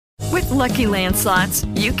Lucky Land Slots,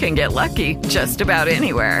 you can get lucky just about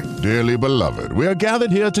anywhere. Dearly beloved, we are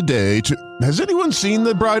gathered here today to... Has anyone seen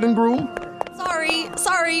the bride and groom?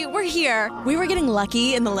 Sorry, we're here. We were getting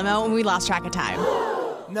lucky in the limo and we lost track of time.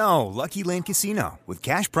 No, Lucky Land Casino, with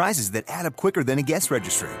cash prizes that add up quicker than a guest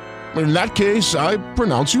registry. In that case, I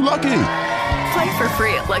pronounce you lucky. Play for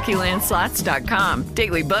free at LuckyLandSlots.com.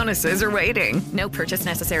 Daily bonuses are waiting. No purchase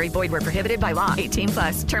necessary. Void where prohibited by law.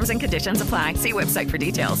 18+. Terms and conditions apply. See website for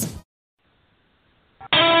details.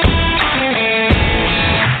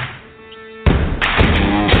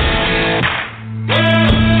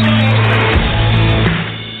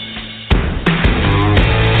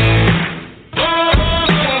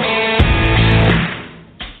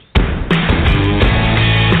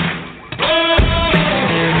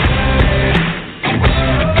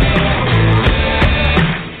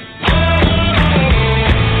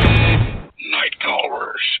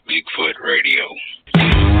 Bigfoot Radio.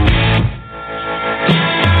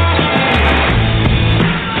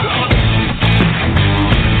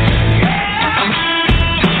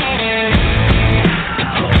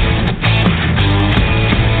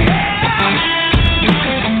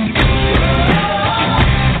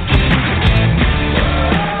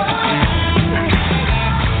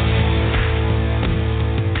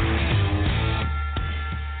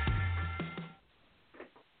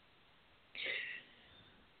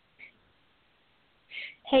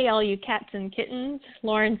 Hey, all you cats and kittens.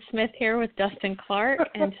 Lauren Smith here with Dustin Clark,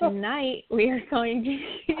 and tonight we are going to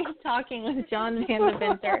be talking with John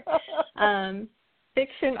Vandeventer,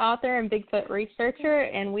 fiction author and Bigfoot researcher,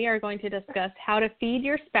 and we are going to discuss how to feed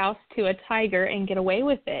your spouse to a tiger and get away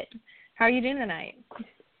with it. How are you doing tonight?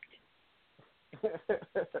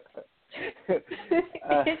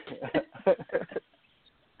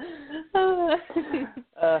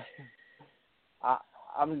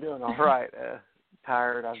 I'm doing all right.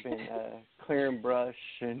 Tired. I've been clearing brush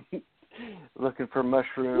and looking for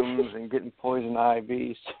mushrooms and getting poison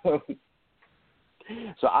ivy. So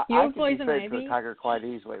I can be fed to a tiger quite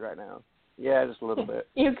easily right now. Yeah, just a little bit.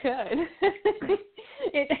 You could.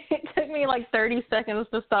 It took me like 30 seconds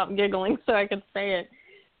to stop giggling so I could say it.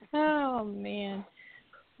 Oh, man.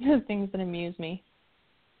 Those things that amuse me.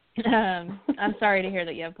 I'm sorry to hear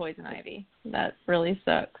that you have poison ivy. That really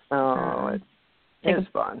sucks. Oh, it's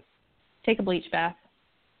fun. Take a bleach bath.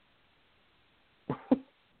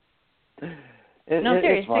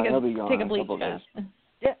 Seriously, take a bleach bath.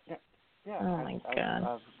 Yeah. Oh my God.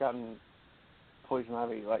 I've gotten poison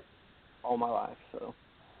ivy like all my life, so.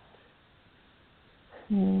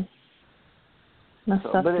 Must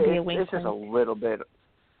suck to be a weakling. It's just a little bit.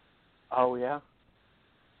 Oh yeah.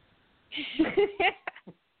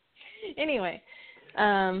 Anyway,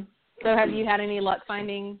 so have you had any luck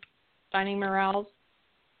finding morels?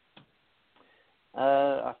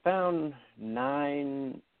 I found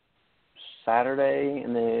 9 Saturday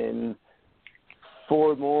and then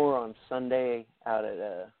 4 more on Sunday out at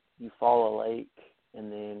Eufaula Lake,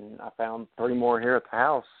 and then I found 3 more here at the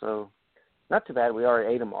house, so not too bad. We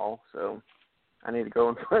already ate them all, so I need to go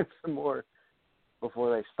and find some more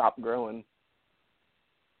before they stop growing.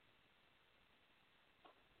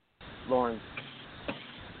 Lauren.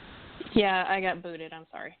 Yeah, I got booted. I'm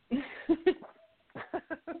sorry.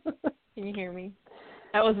 Can you hear me?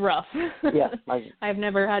 That was rough. Yeah. I've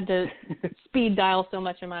never had to speed dial so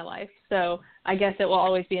much in my life. So I guess it will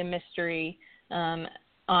always be a mystery on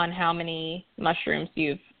how many mushrooms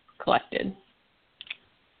you've collected.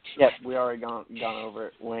 Yep, we already gone over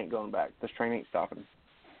it. We ain't going back. This train ain't stopping.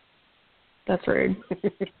 That's rude.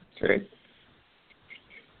 That's rude.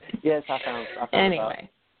 Yes, I found anyway.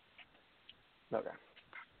 Okay.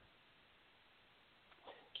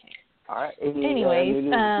 All right. Anyways,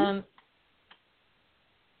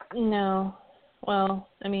 no. Well,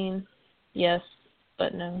 I mean, yes,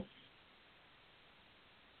 but no.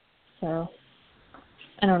 So,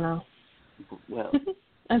 I don't know. Well,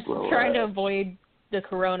 I'm trying to avoid the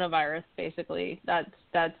coronavirus, basically. That's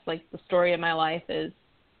like the story of my life is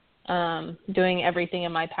doing everything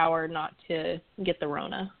in my power not to get the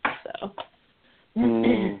Rona. So.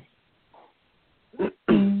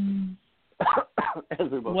 As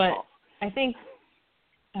we both what? Off. I think,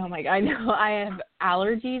 oh my God, I know I have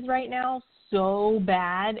allergies right now so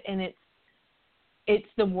bad, and it's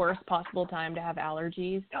the worst possible time to have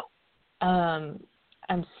allergies. I'm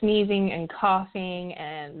sneezing and coughing,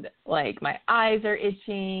 and like my eyes are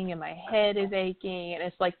itching, and my head is aching, and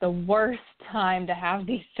it's like the worst time to have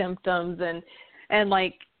these symptoms, and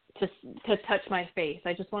like to touch my face.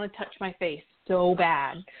 I just want to touch my face so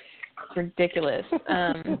bad. It's ridiculous.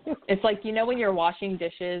 It's like, you know, when you're washing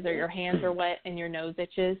dishes or your hands are wet and your nose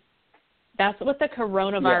itches, That's what the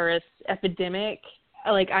coronavirus epidemic,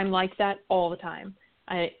 like, I'm like that all the time.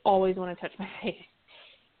 I always want to touch my face.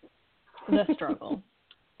 The struggle.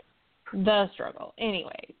 The struggle.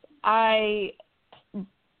 Anyways, I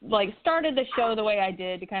started the show the way I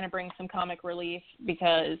did to kind of bring some comic relief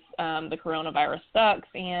because the coronavirus sucks,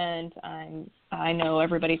 and I know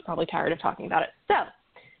everybody's probably tired of talking about it. So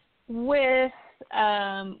with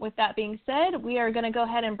that being said, we are going to go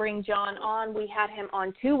ahead and bring John on. We had him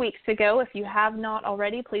on 2 weeks ago. If you have not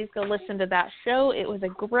already, please go listen to that show. It was a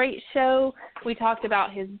great show. We talked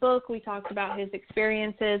about his book. We talked about his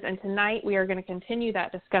experiences. And tonight we are going to continue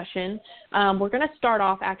that discussion. We're going to start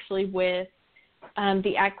off actually with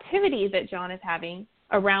the activity that John is having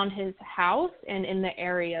around his house and in the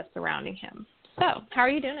area surrounding him. So how are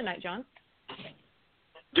you doing tonight, John?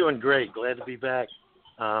 Doing great. Glad to be back.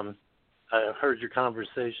 I heard your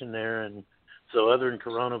conversation there, and so other than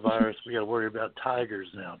coronavirus, we got to worry about tigers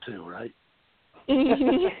now too, right?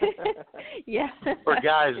 Yeah. Or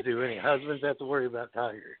guys do. Any husbands have to worry about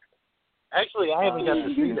tigers. Actually, I haven't got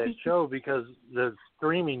to see that show because the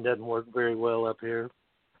streaming doesn't work very well up here,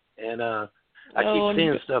 and I keep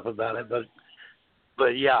seeing stuff about it,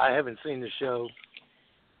 but yeah, I haven't seen the show.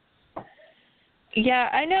 Yeah,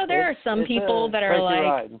 I know there are some people that are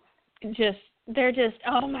like they're just,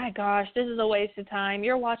 oh my gosh, this is a waste of time.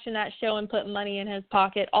 You're watching that show and putting money in his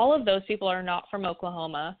pocket. All of those people are not from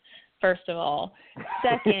Oklahoma, first of all.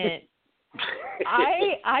 Second,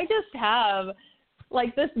 I just have,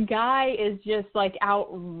 like, this guy is just, like,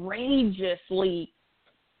 outrageously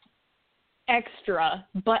extra,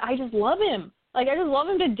 but I just love him. Like, I just love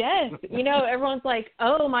him to death. You know, everyone's like,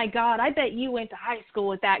 oh, my God, I bet you went to high school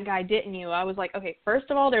with that guy, didn't you? I was like, okay, first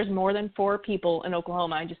of all, there's more than 4 people in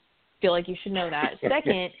Oklahoma. I just feel like you should know that.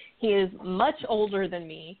 Second, he is much older than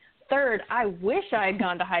me. Third, I wish I had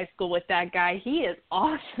gone to high school with that guy. He is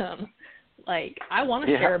awesome. Like, I want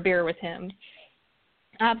to share a beer with him.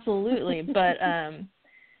 Absolutely. But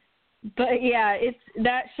yeah, it's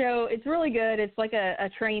that show. It's really good. It's like a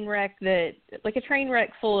train wreck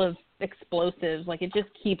full of explosives. Like, it just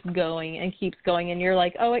keeps going and keeps going, and you're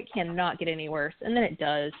like, oh, it cannot get any worse, and then it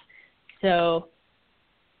does. So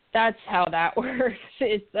that's how that works.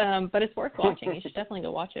 It's but it's worth watching. You should definitely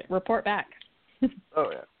go watch it. Report back.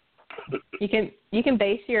 Oh yeah. You can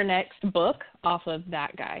base your next book off of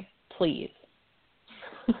that guy, please.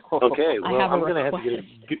 Okay, well, I'm going to have to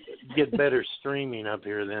get better streaming up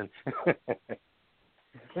here then.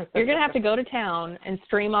 You're going to have to go to town and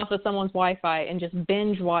stream off of someone's Wi-Fi and just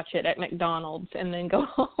binge watch it at McDonald's and then go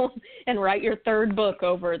home and write your third book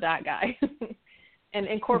over that guy and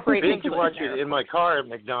incorporate binge watch it in my car at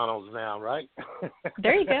McDonald's now, right?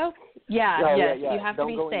 There you go. Yeah. You have Don't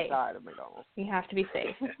to be go safe. inside of McDonald's. You have to be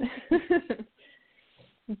safe.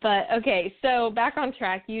 But, okay, so back on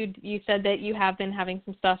track, you said that you have been having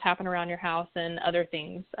some stuff happen around your house and other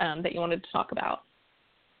things that you wanted to talk about.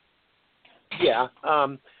 Yeah.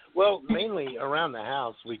 Well, mainly around the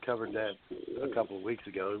house. We covered that a couple of weeks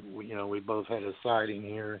ago. We both had a sighting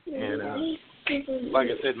here. And like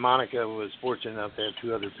I said, Monica was fortunate enough to have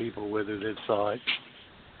 2 other people with her that saw it.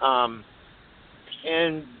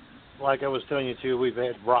 And like I was telling you, too, we've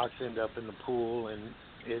had rocks end up in the pool. And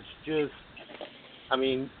it's just, I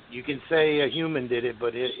mean, you can say a human did it,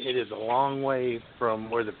 but it is a long way from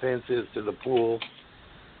where the fence is to the pool.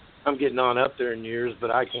 I'm getting on up there in years,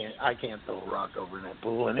 but I can't throw a rock over in that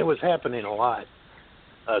pool. And it was happening a lot.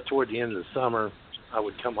 Toward the end of the summer, I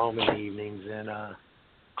would come home in the evenings and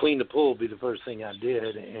clean the pool would be the first thing I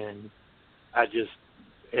did. And I just,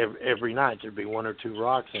 every night there'd be 1 or 2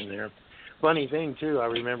 rocks in there. Funny thing, too, I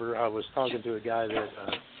remember I was talking to a guy that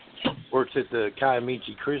works at the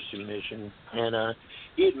Kiamichi Christian Mission, and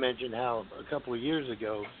he had mentioned how a couple of years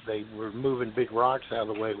ago they were moving big rocks out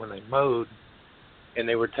of the way when they mowed, and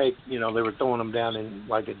they were they were throwing them down in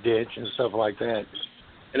like a ditch and stuff like that.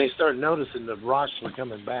 And they started noticing the rocks were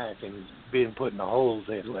coming back and being put in the holes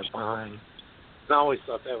they had left behind. And I always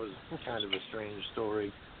thought that was kind of a strange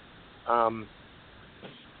story.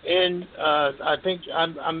 And I think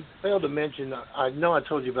I'm failed to mention, I know I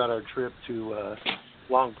told you about our trip to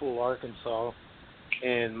Long Pool, Arkansas,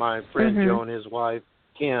 and my friend Joe and his wife,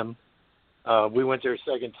 Kim. We went there a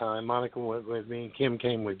second time. Monica went with me, and Kim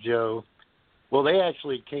came with Joe. Well, they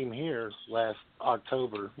actually came here last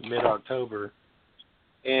October, mid-October,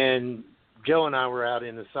 and Joe and I were out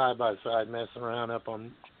in the side-by-side messing around up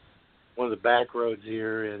on one of the back roads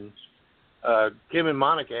here, and Kim and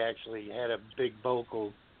Monica actually had a big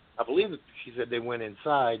vocal. I believe she said they went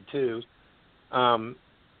inside, too.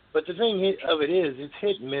 But the thing of it is, it's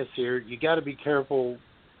hit and miss here. You got to be careful.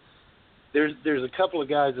 There's a couple of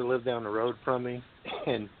guys that live down the road from me,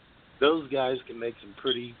 and those guys can make some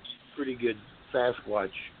pretty good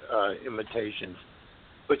Sasquatch imitations.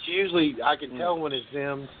 But usually I can tell when it's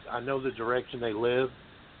them. I know the direction they live,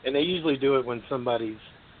 and they usually do it when somebody's.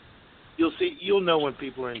 You'll know when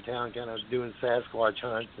people are in town kind of doing Sasquatch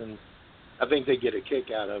hunts, and I think they get a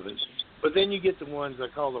kick out of it. But then you get the ones I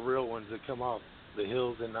call the real ones that come off the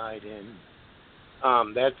hills at night,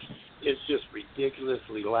 and it's just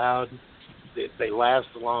ridiculously loud. They last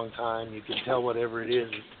a long time. You can tell whatever it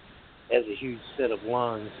is has a huge set of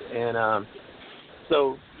lungs, and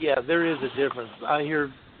so yeah, there is a difference. I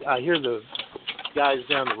hear the guys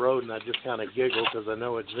down the road, and I just kind of giggle because I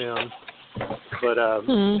know it's them. But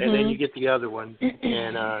and then you get the other one,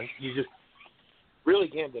 and you just really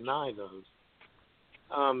can't deny those.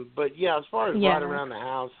 But yeah, as far as right around the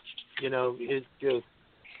house, it's just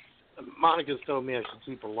Monica's told me I should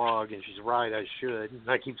keep a log, and she's right, I should. And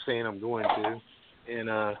I keep saying I'm going to,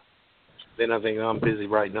 and then I think I'm busy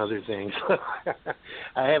writing other things.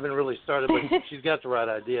 I haven't really started, but she's got the right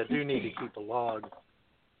idea. I do need to keep a log,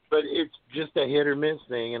 but it's just a hit or miss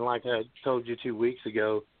thing. And like I told you 2 weeks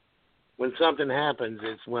ago, when something happens,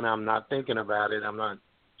 it's when I'm not thinking about it. I'm not,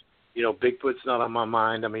 Bigfoot's not on my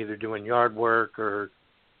mind. I'm either doing yard work or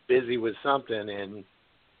busy with something, and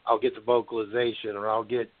I'll get the vocalization, or I'll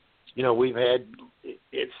get,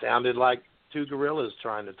 it sounded like two gorillas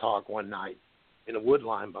trying to talk one night in a wood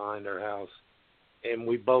line behind our house, and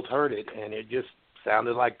we both heard it, and it just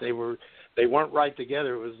sounded like they weren't right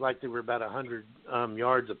together. It was like they were about 100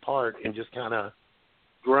 yards apart and just kind of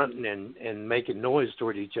grunting and making noise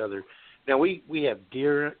toward each other. Now, we have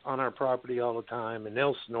deer on our property all the time, and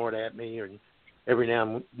they'll snort at me, and every now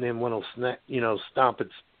and then one will stomp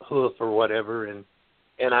its hoof or whatever, and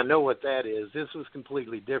I know what that is. This was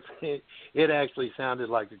completely different. It actually sounded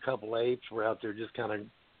like a couple of apes were out there just kind of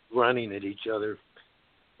grunting at each other.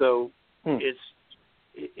 So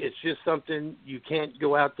it's just something you can't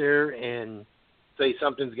go out there and say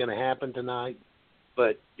something's going to happen tonight.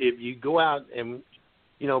 But if you go out and,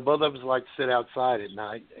 both of us like to sit outside at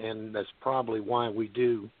night, and that's probably why we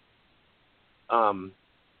do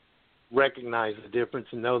recognize the difference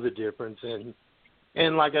and know the difference.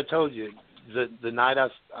 And like I told you, the night I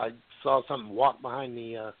saw something walk behind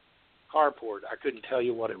the carport. I couldn't tell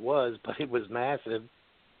you what it was, but it was massive,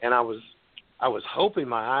 and I was hoping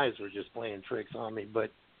my eyes were just playing tricks on me,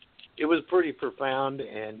 but it was pretty profound,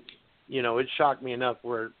 and it shocked me enough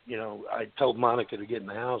where I told Monica to get in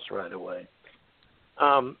the house right away.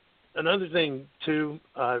 Another thing too,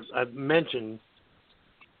 I mentioned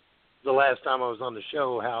the last time I was on the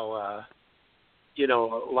show how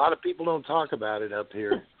a lot of people don't talk about it up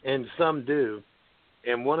here, and some do.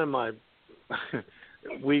 And one of my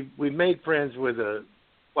we made friends with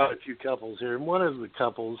quite a few couples here, and one of the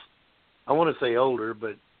couples, I want to say older,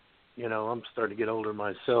 but I'm starting to get older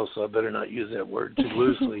myself, so I better not use that word too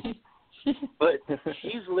loosely. But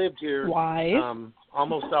he's lived here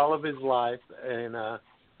almost all of his life, and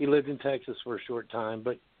he lived in Texas for a short time,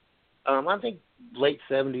 but I think late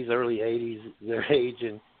 70s, early 80s, their age,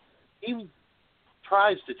 and he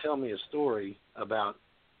tries to tell me a story about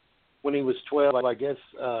when he was 12. I guess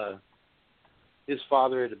his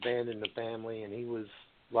father had abandoned the family, and he was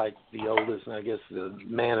like the oldest, and I guess the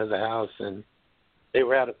man of the house, and they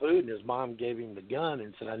were out of food, and his mom gave him the gun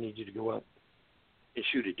and said, I need you to go up and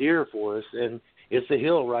shoot a deer for us. And it's a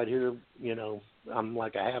hill right here, I'm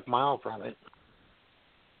like a half mile from it.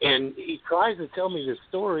 And he tries to tell me this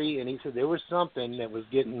story, and he said there was something that was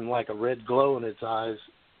getting like a red glow in its eyes.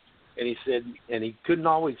 And he said, and he couldn't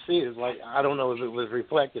always see it. It was like, I don't know if it was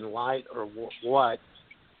reflecting light or what,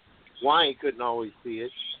 why he couldn't always see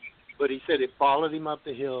it. But he said it followed him up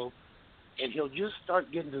the hill, and he'll just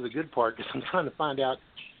start getting to the good part, because I'm trying to find out,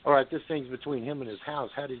 all right, this thing's between him and his house.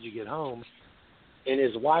 How did you get home? And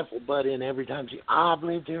his wife will butt in every time. I've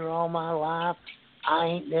lived here all my life. I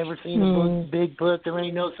ain't never seen a Bigfoot. There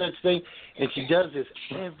ain't no such thing. And she does this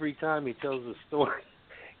every time he tells the story.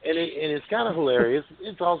 And it's kind of hilarious.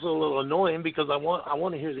 It's also a little annoying because I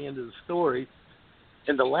want to hear the end of the story.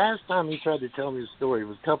 And the last time he tried to tell me the story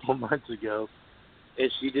was a couple of months ago,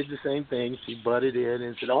 and she did the same thing. She butted in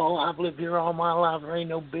and said, I've lived here all my life. There ain't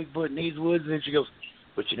no Bigfoot in these woods. And then she goes,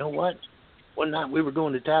 but you know what? One night we were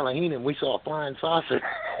going to Tallahassee, and we saw a flying saucer.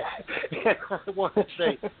 And I want to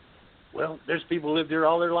say, well, there's people who lived here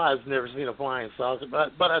all their lives never seen a flying saucer,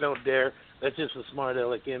 but I don't dare. That's just a smart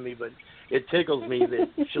aleck in me. But it tickles me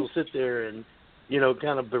that she'll sit there and,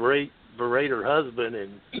 kind of berate her husband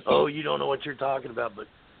and, you don't know what you're talking about, but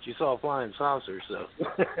she saw a flying saucer, so.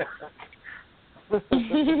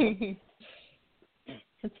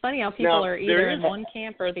 It's funny how people are either in one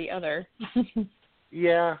camp or the other.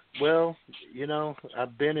 Yeah, well,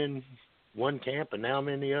 I've been in one camp and now I'm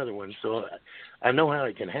in the other one, so I know how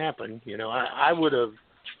it can happen. I would have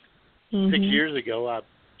 6 years ago.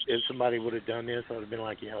 If somebody would have done this, I would have been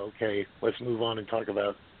like, yeah, okay, let's move on and talk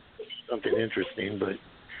about something interesting.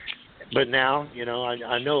 But now,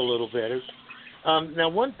 I know a little better. Now,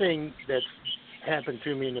 one thing that's happened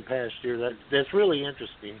to me in the past year that's really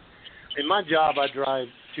interesting. In my job, I drive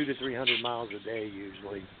 200 to 300 miles a day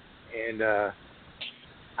usually, and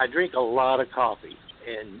I drink a lot of coffee.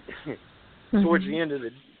 And towards the end of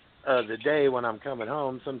the day, when I'm coming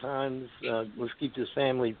home, sometimes let's keep this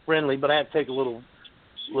family friendly, but I have to take a little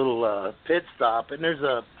pit stop. And there's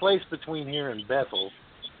a place between here and Bethel,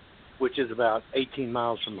 which is about 18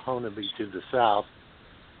 miles from Honobia to the south.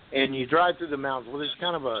 And you drive through the mountains. Well, it's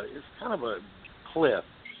kind of a cliff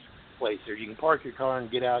place there. You can park your car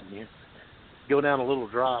and get out, and you go down a little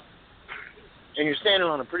drop, and you're standing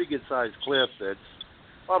on a pretty good-sized cliff that's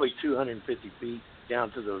probably 250 feet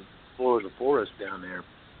down to the floor of the forest down there.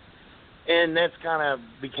 And that's kind of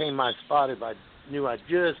became my spot. If I knew I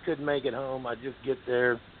just couldn't make it home, I'd just get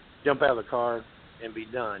there, jump out of the car, and be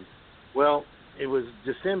done. Well, it was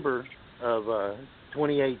December of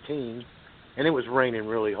 2018, and it was raining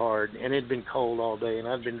really hard, and it had been cold all day, and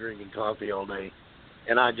I'd been drinking coffee all day,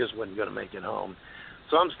 and I just wasn't going to make it home.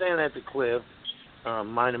 So I'm standing at the cliff,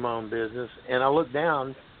 minding my own business, and I look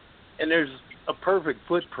down, and there's a perfect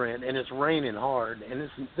footprint, and it's raining hard, and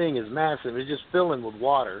this thing is massive. It's just filling with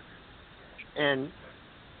water, and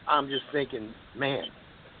I'm just thinking, man,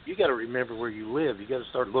 you got to remember where you live. You got to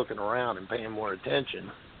start looking around and paying more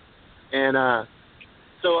attention. And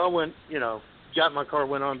so I went, got in my car,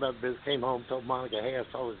 went on about business, came home, told Monica, hey,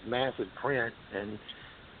 I saw this massive print, and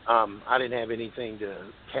I didn't have anything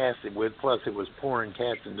to cast it with. Plus, it was pouring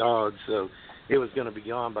cats and dogs, so it was going to be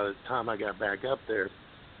gone by the time I got back up there.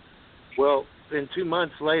 Well, then 2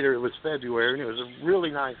 months later, it was February, and it was a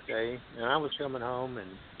really nice day, and I was coming home and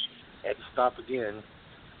had to stop again.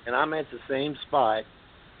 And I'm at the same spot,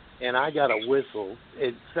 and I got a whistle.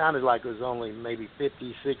 It sounded like it was only maybe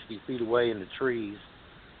 50, 60 feet away in the trees,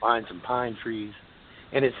 behind some pine trees.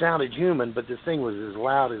 And it sounded human, but this thing was as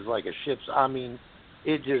loud as like a ship's. I mean,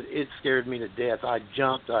 it scared me to death. I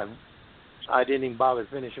jumped. I didn't even bother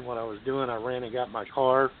finishing what I was doing. I ran and got my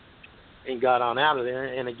car and got on out of there.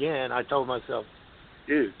 And again, I told myself,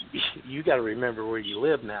 dude, you got to remember where you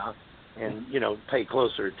live now and, pay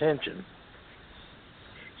closer attention.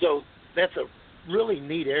 So that's a really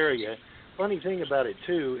neat area. Funny thing about it,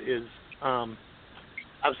 too, is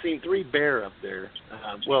I've seen 3 bear up there.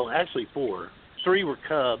 Well, actually 4. 3 were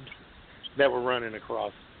cubs that were running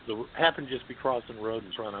across. Happened to just be crossing the road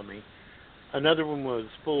in front of me. Another one was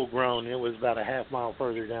full grown. It was about a half mile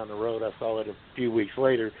further down the road. I saw it a few weeks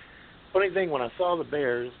later. Funny thing, when I saw the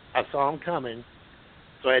bears, I saw them coming,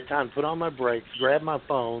 so I had time to put on my brakes, grab my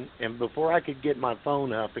phone, and before I could get my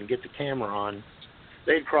phone up and get the camera on,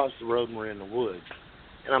 they'd crossed the road and were in the woods.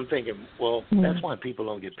 And I'm thinking, well, that's why people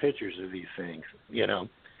don't get pictures of these things,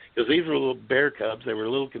 because these were little bear cubs. They were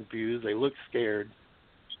a little confused. They looked scared,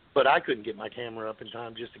 but I couldn't get my camera up in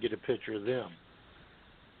time just to get a picture of them.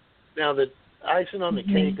 Now, the icing on the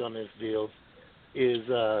cake on this deal is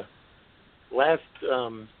last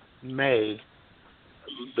May,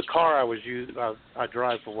 the car I was using, I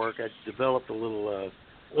drive for work, I developed a little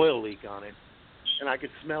oil leak on it, and I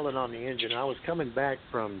could smell it on the engine. I was coming back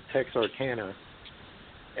from Texarkana,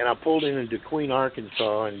 and I pulled into Queen,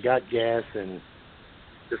 Arkansas, and got gas and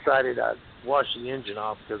decided I'd wash the engine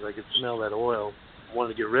off because I could smell that oil. I wanted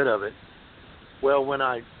to get rid of it. Well, when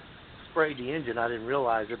I sprayed the engine, I didn't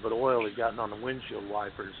realize it, but oil had gotten on the windshield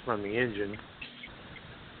wipers from the engine.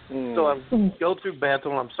 So I go through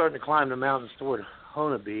Bethel, and I'm starting to climb the mountains toward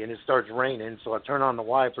Honobia, and it starts raining, so I turn on the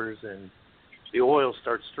wipers, and the oil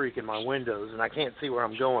starts streaking my windows, and I can't see where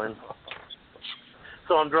I'm going.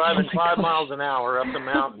 So I'm driving 5 miles an hour up the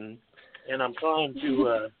mountain, and I'm trying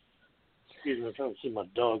to, I'm trying to see my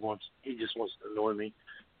dog he just wants to annoy me.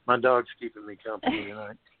 My dog's keeping me company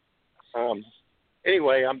tonight.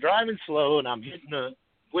 Anyway, I'm driving slow, and I'm hitting the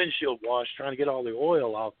windshield wash, trying to get all the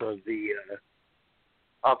oil off the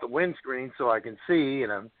windscreen so I can see,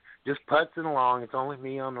 and I'm just putzing along. It's only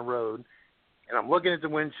me on the road. And I'm looking at the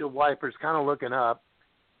windshield wipers, kind of looking up.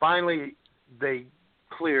 Finally, they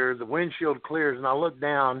clear. The windshield clears, and I look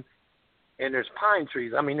down, and there's pine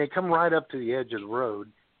trees. I mean, they come right up to the edge of the road.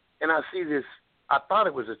 And I see this. I thought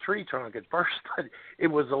it was a tree trunk at first, but it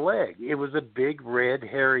was a leg. It was a big, red,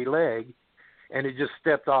 hairy leg, and it just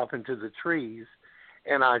stepped off into the trees.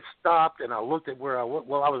 And I stopped, and I looked at where I was.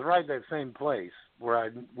 Well, I was right at that same place where I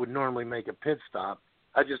would normally make a pit stop.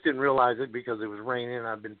 I just didn't realize it because it was raining and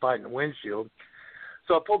I'd been fighting the windshield.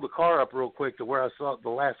 So I pulled the car up real quick to where I saw the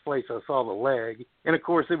last place I saw the leg, and of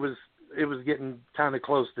course it was getting kind of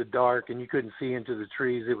close to dark, and you couldn't see into the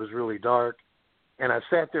trees. It was really dark, and I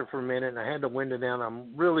sat there for a minute, and I had the window down.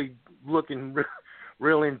 I'm really looking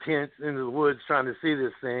real intense into the woods trying to see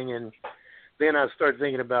this thing, and then I started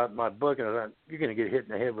thinking about my book, and I thought, you're going to get hit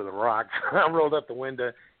in the head with a rock. I rolled up the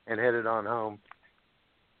window and headed on home.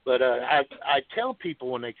 But I tell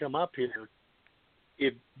people when they come up here,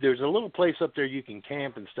 if there's a little place up there you can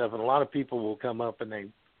camp and stuff, and a lot of people will come up and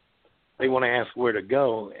they want to ask where to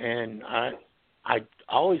go, and I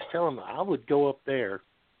always tell them I would go up there,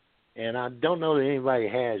 and I don't know that anybody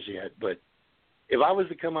has yet, but if I was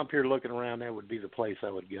to come up here looking around, that would be the place I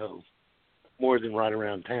would go, more than right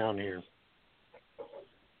around town here.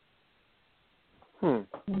 I'm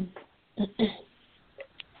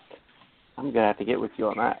going to have to get with you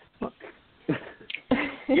on that.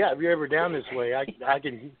 Yeah, if you're ever down this way, I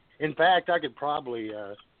can. In fact, I could probably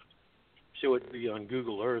show it to you on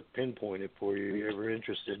Google Earth, pinpoint it for you if you're ever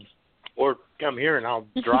interested. Or come here and I'll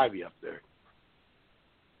drive you up there.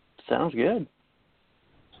 Sounds good.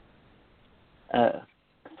 I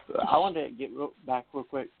wanted to get back real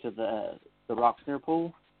quick to the rocks near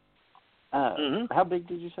pool. How big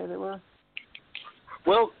did you say they were?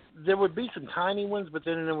 Well, there would be some tiny ones, but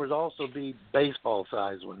then there would also be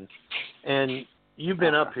baseball-sized ones. And you've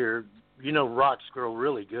been up here. You know rocks grow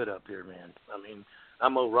really good up here, man. I mean, I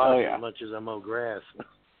mow rocks as much as I mow grass.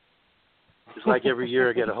 It's like every year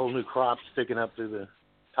I get a whole new crop sticking up through the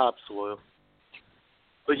topsoil.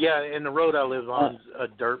 But, yeah, and the road I live on is a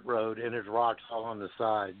dirt road, and there's rocks all on the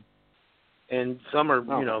side. And some are,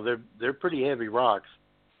 you know, they're pretty heavy rocks.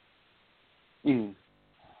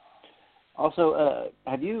 Also,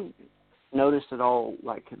 have you noticed at all,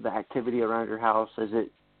 like, the activity around your house? Is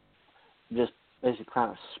it just basically kind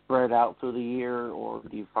of spread out through the year, or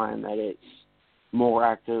do you find that it's more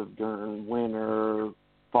active during winter,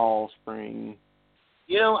 fall, spring?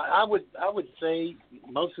 You know, I would say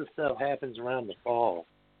most of the stuff happens around the fall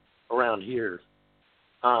around here.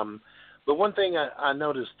 But one thing I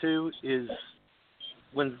noticed, too, is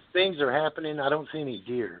when things are happening, I don't see any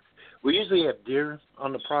deer. We usually have deer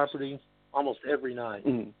on the property almost every night.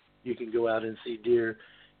 You can go out and see deer.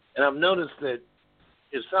 And I've noticed that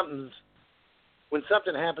when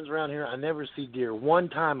something happens around here, I never see deer. One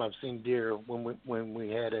time I've seen deer when we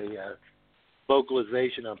had a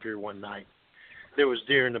vocalization up here one night. There was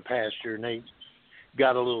deer in the pasture, and they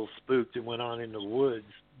got a little spooked and went on into the woods.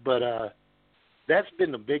 But that's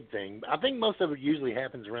been the big thing. I think most of it usually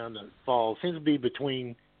happens around the fall. It seems to be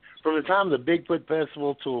from the time of the Bigfoot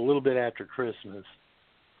Festival to a little bit after Christmas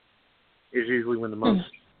is usually when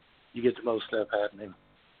you get the most stuff happening.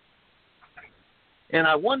 And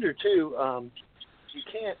I wonder, too, you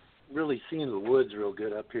can't really see into the woods real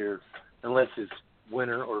good up here unless it's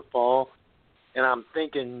winter or fall. And I'm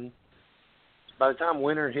thinking by the time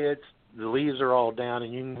winter hits, the leaves are all down,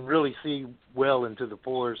 and you can really see well into the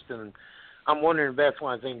forest. And I'm wondering if that's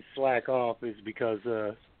why things slack off is because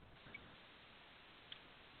the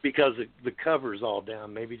cover's all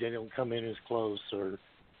down. Maybe they don't come in as close or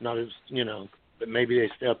not as, but maybe they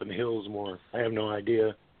stay up in the hills more. I have no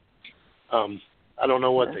idea. I don't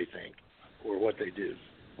know what they think or what they do.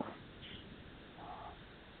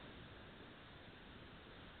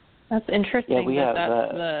 That's interesting. Yeah, we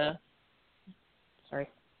have. Sorry.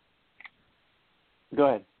 Go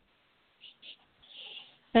ahead.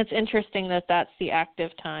 That's interesting that's the active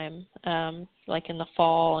time, like in the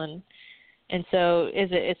fall, and so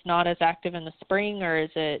it's not as active in the spring, or is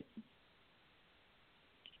it?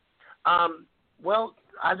 Well,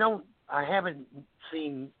 I haven't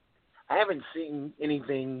seen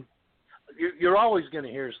anything. You're always going to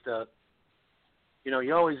hear stuff.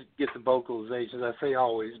 You always get the vocalizations. I say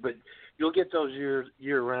always, but you'll get those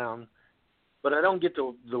year round. But I don't get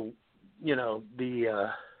the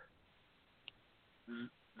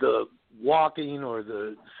walking or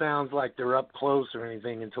the sounds like they're up close or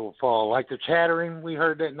anything until fall. Like the chattering we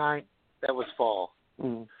heard that night, that was fall.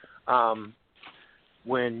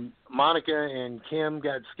 When Monica and Kim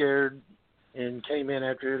got scared and came in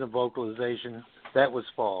after hearing the vocalization, that was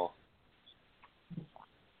fall.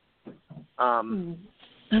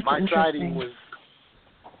 My sighting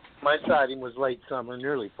was late summer,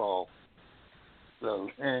 nearly fall. So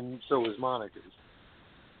was Monica's.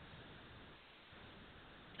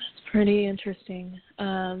 That's pretty interesting.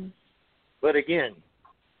 But again,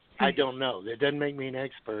 I don't know. That doesn't make me an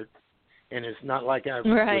expert, and it's not like I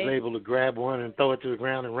was able to grab one and throw it to the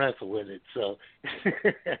ground and wrestle with it. So.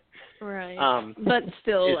 Right. But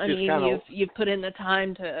still, I mean, you've you've put in the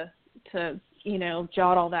time to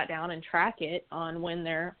jot all that down and track it on when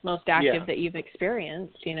they're most active that you've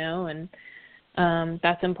experienced, and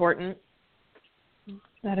that's important.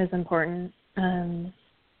 That is important.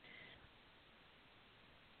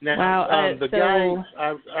 Now, guy,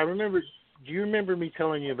 I remember, do you remember me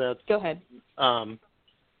telling you about? Go ahead.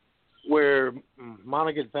 Where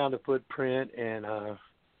Monica found a footprint, and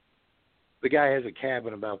the guy has a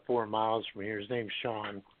cabin about 4 miles from here. His name's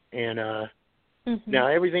Sean. And now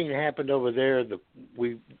everything that happened over there,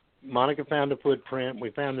 Monica found a footprint. We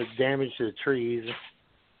found the damage to the trees.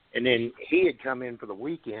 And then he had come in for the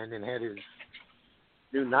weekend and had his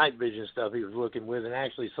new night vision stuff he was looking with, and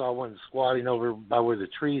actually saw one squatting over by where the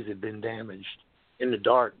trees had been damaged in the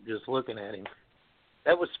dark, just looking at him.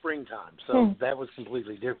 That was springtime, so that was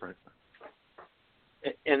completely different.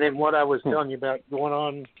 And then what I was telling you about going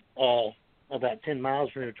on about 10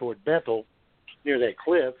 miles from here toward Bethel, near that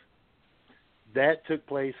cliff, that took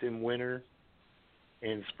place in winter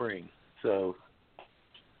and spring. So,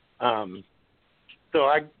 I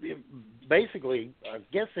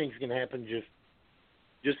guess things can happen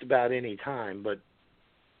just about any time, but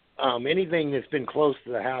anything that's been close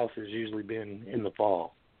to the house has usually been in the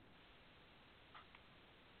fall.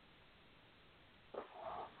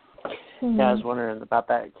 Yeah, I was wondering about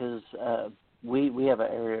that because we have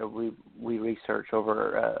an area we research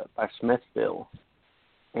over by Smithville,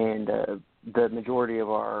 and the majority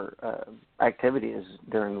of our activity is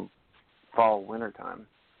during fall, winter time.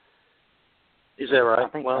 Is that right? I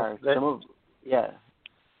think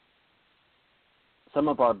some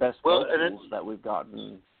of our best photos that we've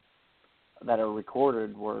gotten that are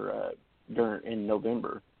recorded were in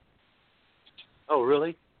November. Oh,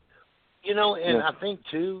 really? And I think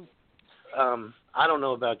too. I don't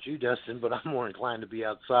know about you, Dustin, but I'm more inclined to be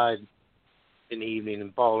outside in the evening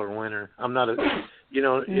in fall or winter. I'm not if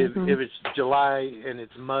it's July and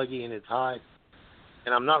it's muggy and it's hot,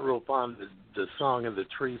 and I'm not real fond of the song of the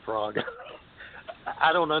tree frog.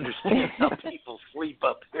 I don't understand how people sleep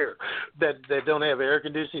up here that don't have air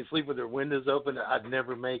conditioning, sleep with their windows open. I'd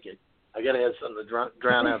never make it. I got to have something to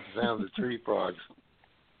drown out the sound of the tree frogs.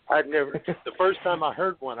 The first time I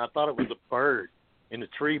heard one, I thought it was a bird in a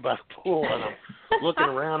tree by the pool, and I'm looking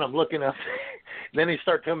around, I'm looking up, and then they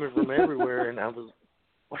start coming from everywhere, and I was,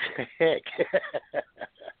 what the heck?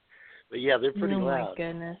 But yeah, they're pretty loud. Oh my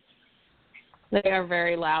goodness. They are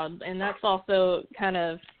very loud, and that's also kind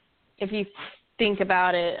of, if you think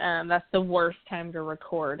about it, that's the worst time to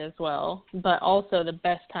record as well, but also the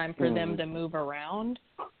best time for them to move around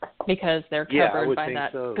because they're covered by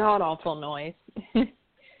that god-awful noise.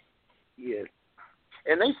 Yeah.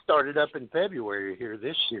 And they started up in February here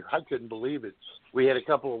this year. I couldn't believe it. We had a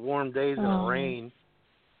couple of warm days and rain,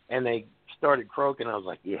 and they started croaking. I was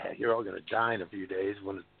like, yeah, you're all going to die in a few days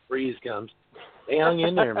when the freeze comes. They hung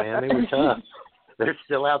in there, man. They were tough. They're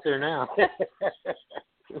still out there now.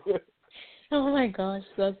 Oh, my gosh,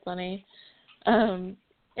 that's funny.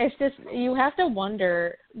 It's just, you have to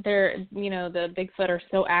wonder, the Bigfoot are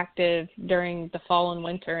so active during the fall and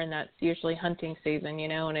winter, and that's usually hunting season,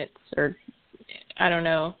 and I don't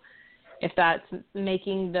know if that's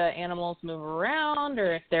making the animals move around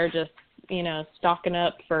or if they're just, stocking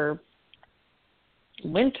up for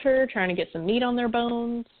winter, trying to get some meat on their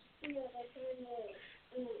bones.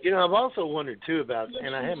 I've also wondered, too, about,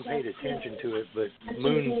 and I haven't paid attention to it, but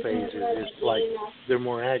moon phases. It's like they're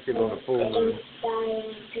more active on a full moon.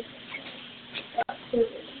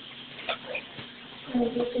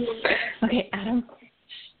 Okay, Adam.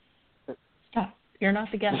 Stop. You're not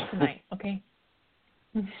the guest tonight, okay?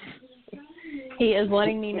 He is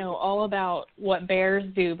letting me know all about what bears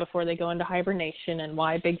do before they go into hibernation and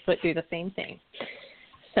why Bigfoot do the same thing.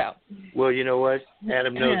 So. Well, you know what?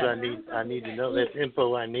 Adam knows I need to know. That's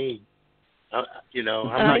info I need. I'm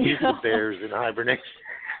not used to bears in hibernation.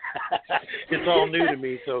 It's all new to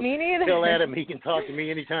me, so tell Adam he can talk to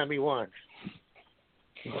me anytime he wants.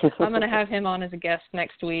 I'm going to have him on as a guest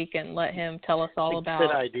next week and let him tell us all about.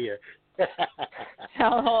 Good idea.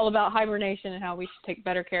 all about hibernation and how we should take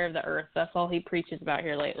better care of the earth. That's all he preaches about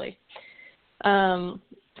here lately.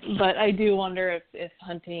 But I do wonder if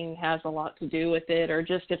hunting has a lot to do with it, or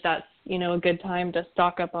just if that's, a good time to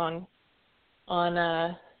stock up on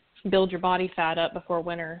build your body fat up before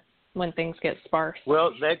winter when things get sparse.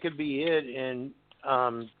 Well, that could be it. And,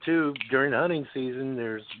 too, during hunting season,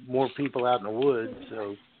 there's more people out in the woods,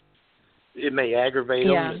 so it may aggravate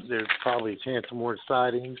them. There's probably a chance of more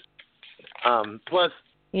sightings. Plus,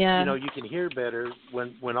 you can hear better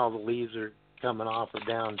when all the leaves are coming off or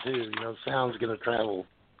down, too. Sound's going to travel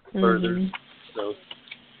further. So,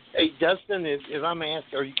 hey, Dustin, if I'm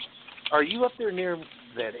asked, are you up there near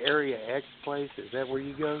that Area X place? Is that where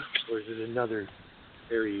you go, or is it another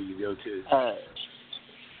area you go to?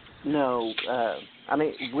 No. I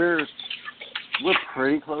mean, we're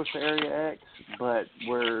pretty close to Area X, but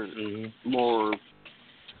we're more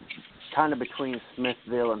kind of between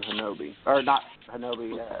Smithville and Honobia, or not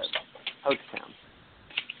Honobia, Hochtown.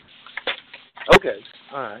 Okay,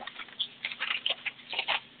 all right.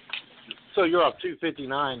 So you're off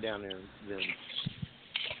 259 down there, then?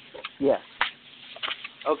 Yes.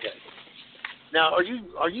 Okay. Now,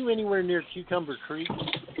 are you anywhere near Cucumber Creek?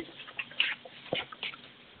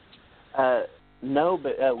 No,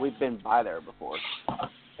 but we've been by there before.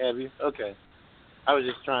 Have you? Okay. I was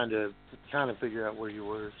just trying to kind of figure out where you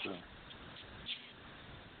were. So.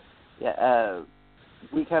 Yeah,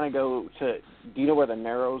 we kind of go to. Do you know where the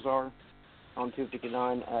Narrows are on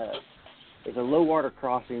 259? It's a low water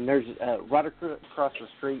crossing. There's right across the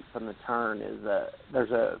street from the turn is there's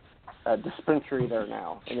a dispensary there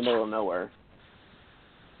now in the middle of nowhere.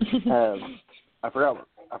 I forgot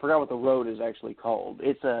what the road is actually called.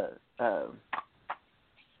 It's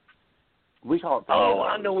we call it. Oh,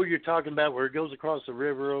 I know where you're talking about, where it goes across the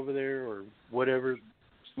river over there, or whatever.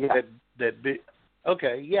 Yeah. That big.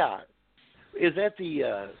 Okay, yeah. Is that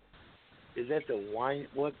the wine?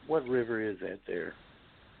 What river is that there?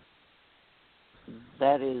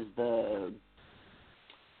 That is the.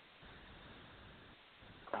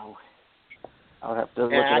 Oh, I'll have to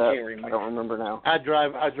look it up. I can't remember. I don't remember now. I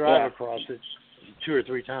drive across it 2 or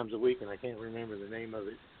 3 times a week, and I can't remember the name of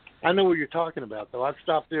it. I know what you're talking about, though. I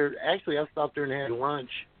stopped there. Actually, I stopped there and had lunch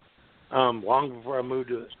long before I moved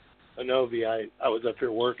to Honobia. I was up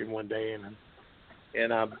here working one day,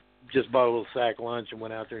 and I just bought a little sack lunch and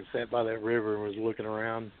went out there and sat by that river and was looking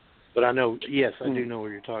around. But I know, yes, I do know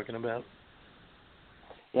what you're talking about.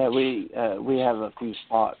 Yeah, we have a few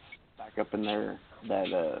spots back up in there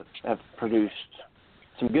that have produced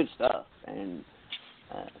some good stuff, and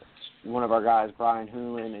one of our guys, Brian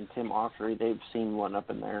Hoolan and Tim Autry, they've seen one up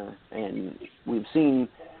in there, and we've seen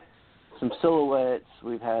some silhouettes.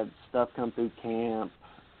 We've had stuff come through camp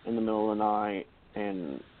in the middle of the night,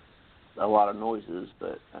 and a lot of noises.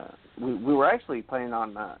 But we were actually planning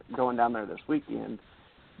on going down there this weekend,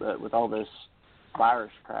 but with all this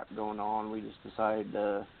virus crap going on, we just decided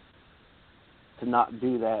to not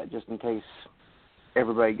do that, just in case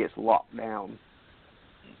everybody gets locked down.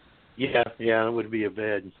 Yeah, it would be a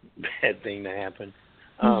bad thing to happen.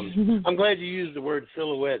 I'm glad you used the word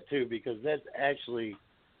silhouette too, because that actually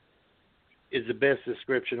is the best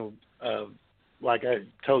description of, like I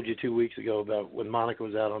told you 2 weeks ago about when Monica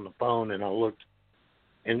was out on the phone, and I looked,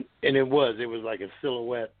 and it was like a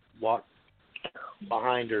silhouette walked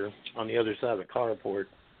behind her on the other side of the carport,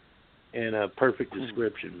 and a perfect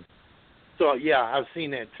description. So yeah, I've seen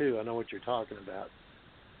that too. I know what you're talking about.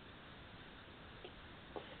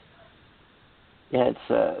 Yeah,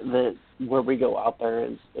 it's where we go out there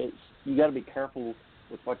is you got to be careful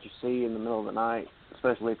with what you see in the middle of the night,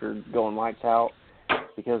 especially if you're going lights out,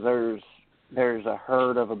 because there's a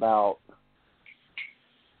herd of about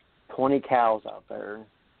 20 cows out there.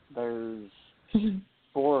 There's 4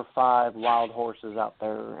 or 5 wild horses out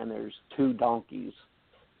there, and there's 2 donkeys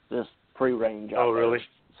just free range out there. Oh, really?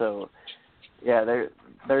 So, yeah,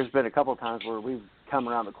 there's been a couple of times where we've come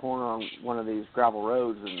around the corner on one of these gravel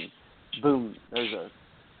roads, and boom, there's a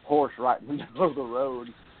horse right in the middle of the road,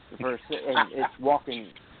 and it's walking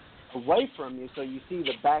away from you, so you see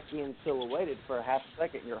the back end silhouetted for a half a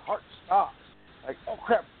second, and your heart stops. Like, oh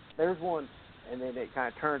crap, there's one, and then it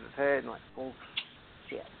kind of turns its head and like, oh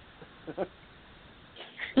shit.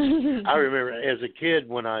 I remember as a kid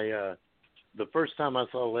when the first time I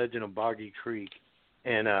saw Legend of Boggy Creek,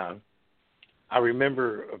 and I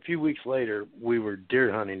remember a few weeks later we were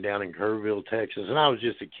deer hunting down in Kerrville, Texas, and I was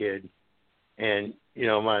just a kid, and you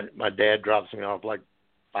know my dad drops me off like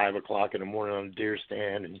 5 o'clock in the morning on a deer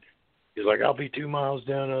stand, and he's like, I'll be 2 miles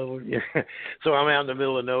down over. So I'm out in the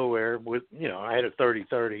middle of nowhere with, I had a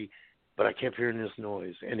 30-30, but I kept hearing this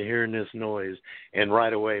noise, and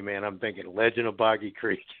right away, man, I'm thinking Legend of Boggy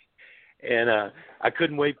Creek, and I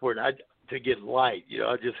couldn't wait for it to get light.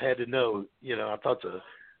 I just had to know. I thought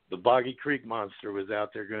the Boggy Creek monster was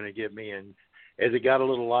out there going to get me, and as it got a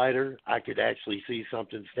little lighter, I could actually see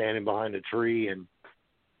something standing behind a tree, and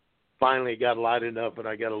finally it got light enough, and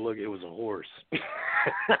I got to look. It was a horse.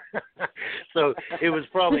 So it was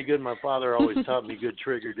probably good. My father always taught me good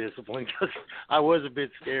trigger discipline, because I was a bit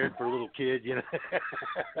scared for a little kid,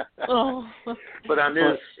 Oh. But I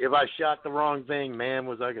knew if I shot the wrong thing, man,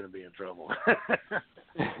 was I going to be in trouble.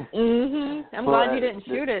 I'm glad you didn't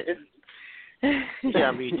shoot it.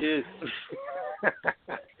 Yeah, me too.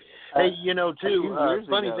 Hey, too,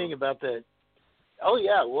 funny thing about that, Oh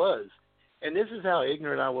yeah, it was. And this is how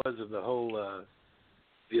ignorant I was of the whole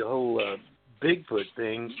Bigfoot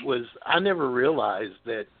thing. Was I never realized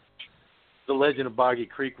that the legend of Boggy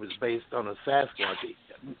Creek was based on a Sasquatch.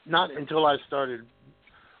 Not until I started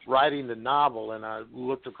writing the novel and I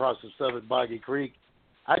looked across the sub at Boggy Creek.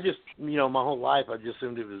 I just, my whole life I just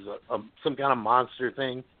assumed it was some kind of monster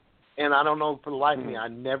thing. And I don't know, for the life of me, I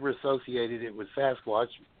never associated it with Sasquatch.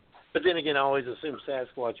 But then again, I always assumed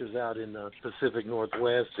Sasquatch was out in the Pacific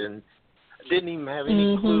Northwest and didn't even have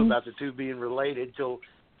any clue about the two being related until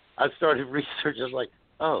I started research. I was like,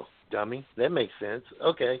 oh, dummy, that makes sense.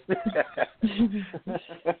 Okay.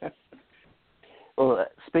 Well,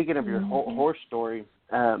 speaking of your horse story,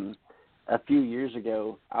 a few years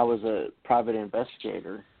ago, I was a private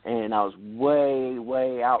investigator, and I was way,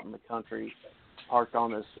 way out in the country, parked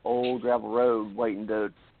on this old gravel road waiting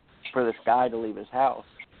for this guy to leave his house.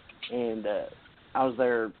 And I was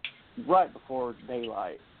there right before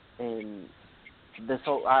daylight, and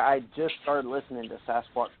I just started listening to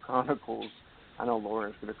Sasquatch Chronicles. I know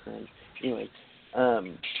Lauren's going to cringe. Anyway, but I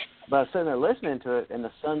was sitting there listening to it, and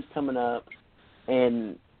the sun's coming up,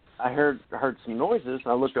 and I heard some noises,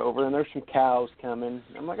 and I looked over, and there's some cows coming.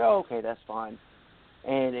 I'm like, oh, okay, that's fine.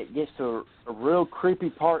 And it gets to a real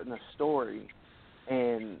creepy part in the story,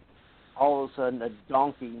 and all of a sudden a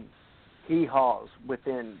donkey hee-haws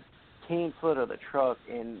within 10 foot of the truck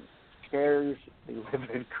and scares the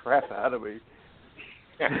living crap out of me.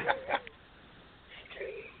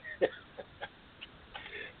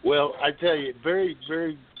 Well, I tell you, very,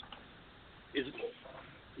 very,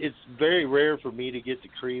 it's very rare for me to get the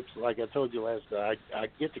creeps. Like I told you last night, I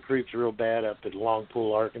get the creeps real bad up at Long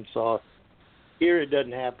Pool, Arkansas. Here it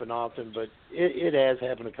doesn't happen often, but it has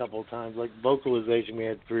happened a couple of times. Like vocalization we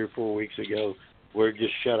had 3 or 4 weeks ago where it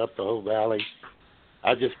just shut up the whole valley.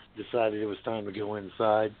 I just decided it was time to go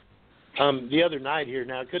inside. The other night here,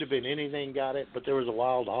 now it could have been anything got it, but there was a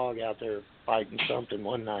wild hog out there fighting something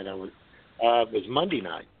one night. It was Monday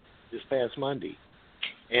night, this past Monday.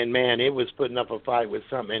 And, man, it was putting up a fight with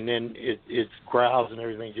something, and then its growls and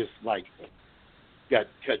everything just, like, got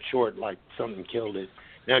cut short like something killed it.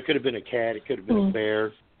 Now, it could have been a cat. It could have been a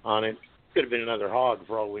bear on it. It could have been another hog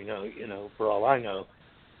for all we know, for all I know.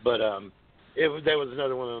 But that was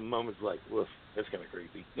another one of the moments like, woof, that's kind of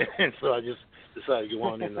creepy. And so I just decided to go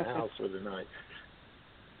on in the house for the night.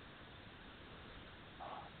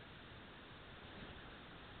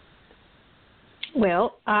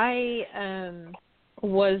 Well, I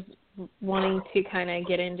was wanting to kind of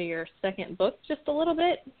get into your second book just a little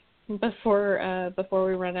bit before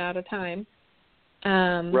we run out of time.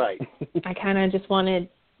 Right. I kind of just wanted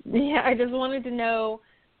to know,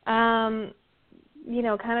 kind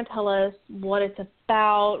of tell us what it's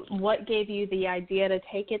about, what gave you the idea to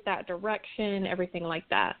take it that direction, everything like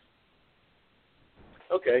that.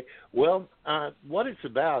 Okay. Well, what it's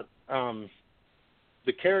about,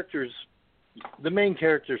 the characters, the main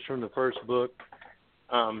characters from the first book,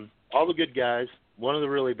 all the good guys, one of the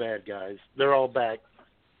really bad guys, they're all back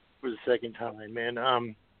for the second time,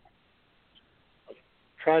 man.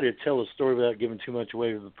 Try to tell a story without giving too much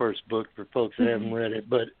away of the first book for folks that haven't read it.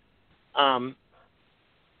 But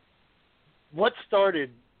what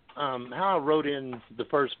started, how I wrote in the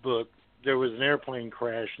first book, there was an airplane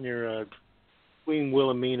crash near Queen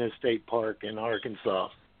Wilhelmina State Park in Arkansas,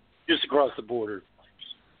 just across the border.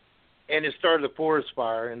 And it started a forest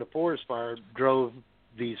fire, and the forest fire drove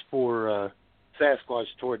these 4 Sasquatch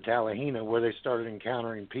toward Tallahena, where they started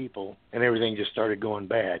encountering people, and everything just started going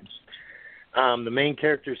bad. The main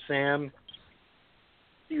character, Sam,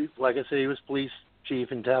 like I said, he was police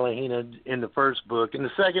chief in Tallahena in the first book. In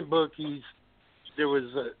the second book, he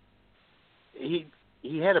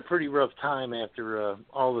had a pretty rough time after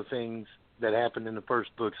all the things that happened in the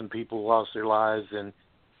first book. Some people lost their lives, and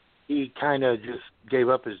he kind of just gave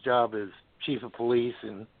up his job as chief of police,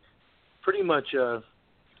 and pretty much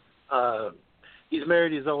he's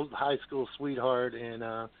married his old high school sweetheart,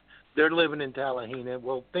 and they're living in Tallahena.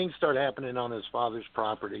 Well, things start happening on his father's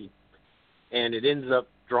property, and it ends up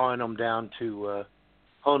drawing them down to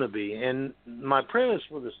Honobia. And my premise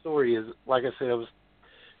for the story is, like I said, I was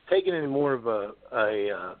taking in more of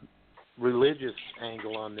a religious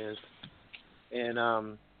angle on this. And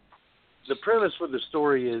the premise for the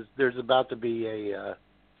story is there's about to be a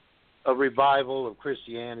revival of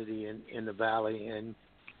Christianity in the valley, and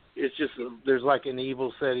it's just there's like an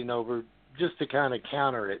evil setting over just to kind of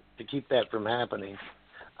counter it, to keep that from happening.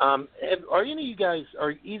 Are any of you guys,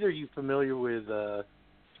 are either of you familiar with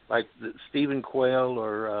like Stephen Quayle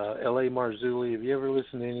or L.A. Marzulli? Have you ever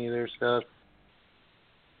listened to any of their stuff?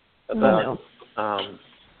 About,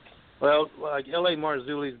 Well, like L.A.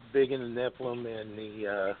 Marzulli's big into Nephilim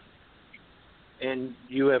and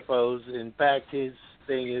UFOs. In fact, his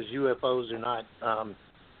thing is UFOs are not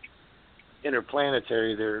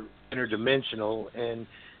interplanetary; they're interdimensional, and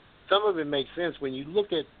some of it makes sense when you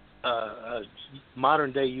look at a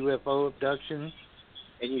modern day UFO abduction,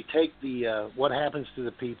 and you take the what happens to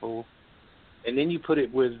the people, and then you put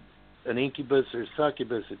it with an incubus or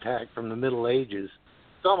succubus attack from the Middle Ages.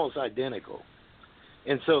 It's almost identical.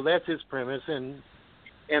 And so that's his premise, and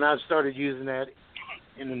I've started using that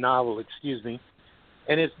in the novel,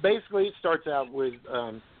 And it's basically, it starts out with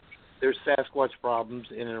there's Sasquatch problems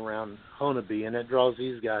in and around Honobia, and that draws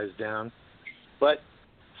these guys down. But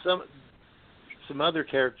some other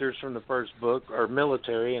characters from the first book are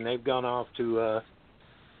military, and they've gone off to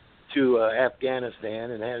Afghanistan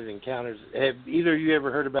and had encounters. Have either of you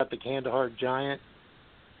ever heard about the Kandahar Giant?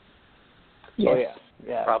 Yes. Oh, yeah.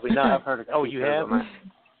 Yeah. Probably not. I've heard of you have?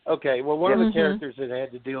 Okay, well, one of the characters that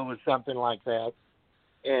had to deal with something like that,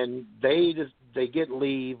 and they get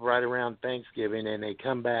leave right around Thanksgiving, and they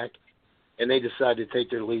come back, and they decide to take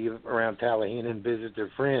their leave around Tallahassee and visit their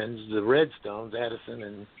friends, the Redstones,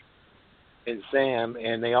 Addison and Sam,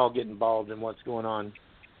 and they all get involved in what's going on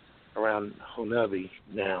around Honobia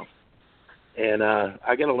now. And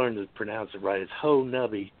I got to learn to pronounce it right. It's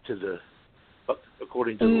Honobia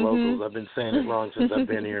according to the locals. I've been saying it wrong since I've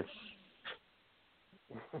been here.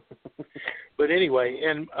 But anyway,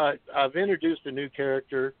 and I've introduced a new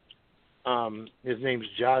character. His name's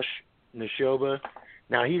Josh Neshoba.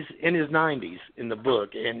 Now, he's in his 90s in the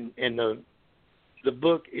book, and the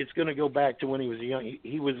book, it's going to go back to when he was young.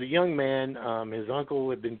 He was a young man. His uncle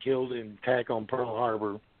had been killed in an attack on Pearl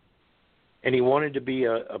Harbor, and he wanted to be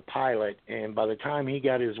a pilot. And by the time he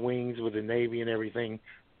got his wings with the Navy and everything,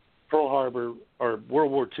 Pearl Harbor, or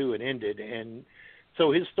World War II, had ended. And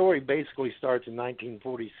so his story basically starts in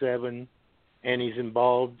 1947, and he's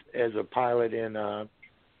involved as a pilot in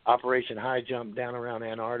Operation High Jump down around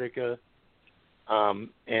Antarctica. And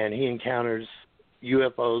he encounters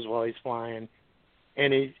UFOs while he's flying.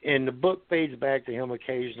 And the book fades back to him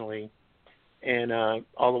occasionally, and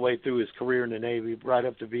all the way through his career in the Navy, right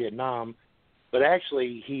up to Vietnam. But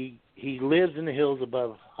actually, he lives in the hills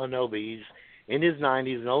above Honobia. He's in his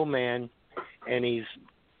 90s, an old man, and he's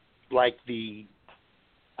like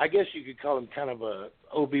I guess you could call him kind of a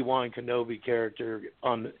Obi-Wan Kenobi character,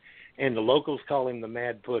 and the locals call him the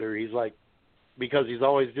Mad Putter. He's like, because he's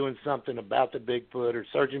always doing something about the Bigfoot or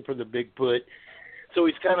searching for the Bigfoot. So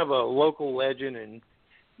he's kind of a local legend,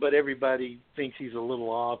 but everybody thinks he's a little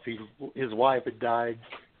off. His wife had died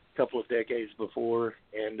a couple of decades before,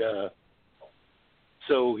 and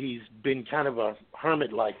so he's been kind of a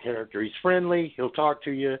hermit-like character. He's friendly, he'll talk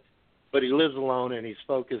to you, but he lives alone, and he's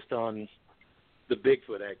focused on the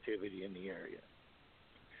Bigfoot activity in the area.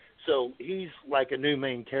 So he's like a new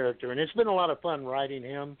main character, and it's been a lot of fun writing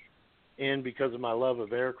him in because of my love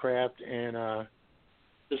of aircraft. And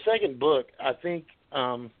the second book, I think,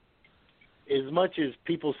 as much as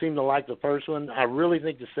people seem to like the first one, I really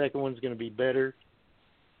think the second one's going to be better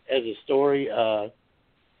as a story.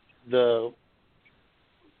 The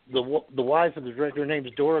wife of the director, her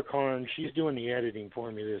name's Dora Karn. She's doing the editing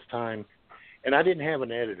for me this time, and I didn't have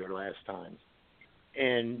an editor last time.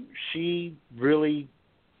 And she really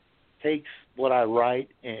takes what I write,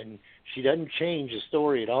 and she doesn't change the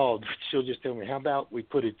story at all. She'll just tell me, how about we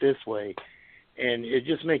put it this way? And it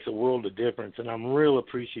just makes a world of difference, and I'm real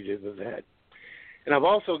appreciative of that. And I've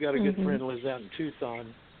also got a good friend who lives out in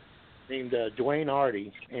Tucson named Dwayne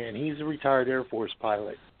Artie, and he's a retired Air Force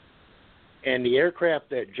pilot. And the aircraft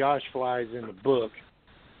that Josh flies in the book,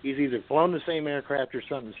 he's either flown the same aircraft or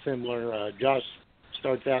something similar. Josh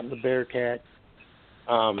starts out in the Bearcat.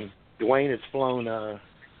 Dwayne has flown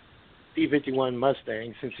C-51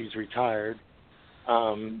 Mustang since he's retired.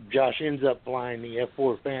 Josh ends up flying the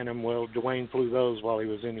F-4 Phantom. Well, Dwayne flew those while he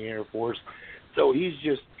was in the Air Force. So he's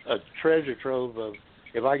just a treasure trove of,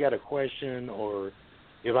 if I got a question or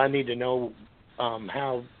if I need to know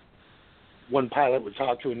how one pilot would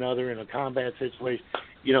talk to another in a combat situation,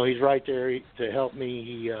 he's right there to help me.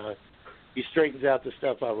 He straightens out the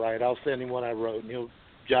stuff I write. I'll send him what I wrote, and he'll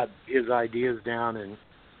jot his ideas down and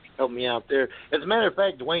help me out there. As a matter of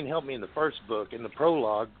fact, Dwayne helped me in the first book. In the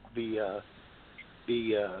prologue, the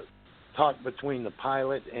talk between the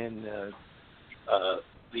pilot and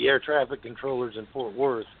the air traffic controllers in Fort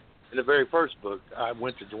Worth. In the very first book, I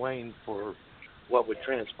went to Dwayne for what would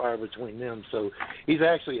transpire between them. So he's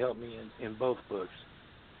actually helped me in both books.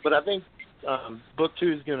 But I think book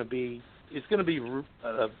 2 is going to be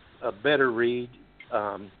a better read,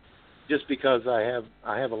 just because I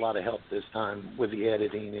have a lot of help this time with the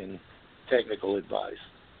editing and technical advice.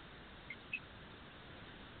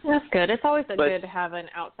 That's good. It's always good to have an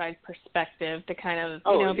outside perspective to kind of,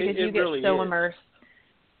 because you get really so is. immersed.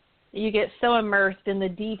 You get so immersed in the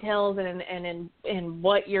details and in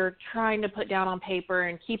what you're trying to put down on paper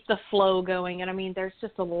and keep the flow going. And, I mean, there's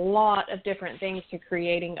just a lot of different things to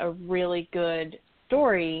creating a really good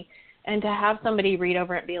story. And to have somebody read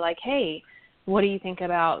over it and be like, hey, what do you think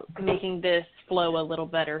about making this flow a little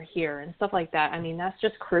better here and stuff like that. I mean, that's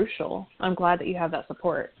just crucial. I'm glad that you have that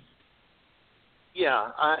support.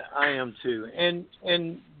 Yeah, I am too. And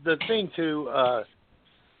the thing too, I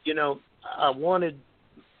wanted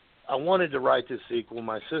to write this sequel.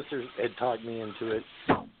 My sister had talked me into it,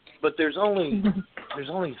 but there's only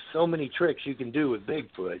so many tricks you can do with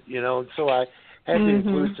Bigfoot, So I had to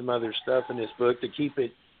include some other stuff in this book to keep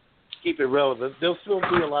it relevant. There'll still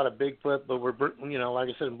be a lot of Bigfoot, but we're like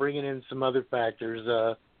I said, I'm bringing in some other factors.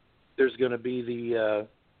 There's going to be the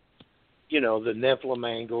Nephilim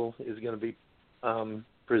angle is going to be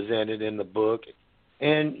presented in the book,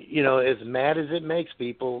 and as mad as it makes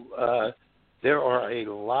people. There are a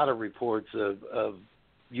lot of reports of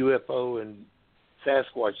UFO and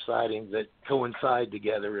Sasquatch sightings that coincide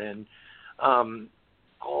together. And, I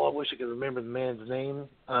wish I could remember the man's name.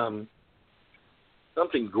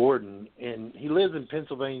 Something Gordon. And he lives in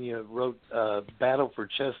Pennsylvania, wrote Battle for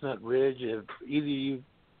Chestnut Ridge. Are either of you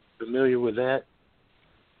familiar with that?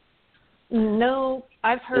 No,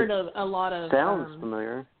 I've heard a lot of... Sounds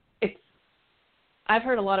familiar. I've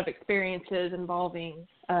heard a lot of experiences involving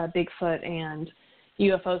Bigfoot and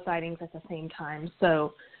UFO sightings at the same time.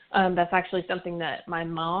 So that's actually something that my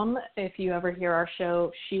mom, if you ever hear our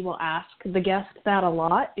show, she will ask the guests that a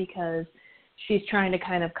lot because she's trying to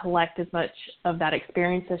kind of collect as much of that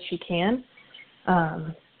experience as she can.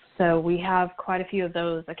 So we have quite a few of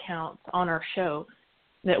those accounts on our show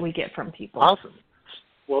that we get from people. Awesome.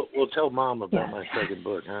 Well, we'll tell Mom about my second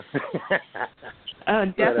book, huh? Oh,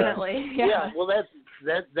 definitely. But, yeah. Well,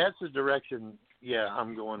 that's the direction. Yeah,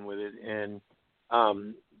 I'm going with it, and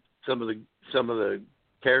some of the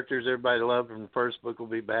characters everybody loved from the first book will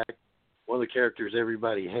be back. One of the characters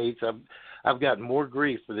everybody hates. I've gotten more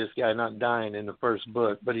grief for this guy not dying in the first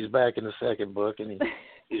book, but he's back in the second book, and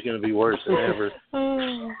he's going to be worse than ever.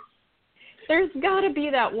 There's got to be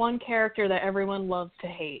that one character that everyone loves to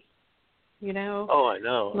hate. Oh, I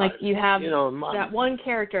know. Like you have that one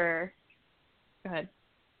character. Go ahead.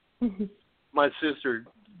 My sister,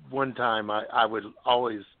 one time, I would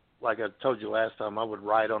always, like I told you last time, I would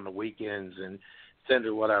write on the weekends and send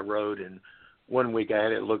her what I wrote. And one week I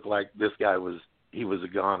had it look like this guy was a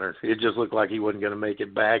goner. It just looked like he wasn't going to make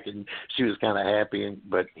it back. And she was kind of happy,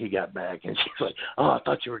 but he got back. And she's like, oh, I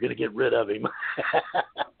thought you were going to get rid of him.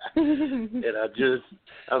 And I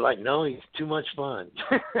was like, no, he's too much fun.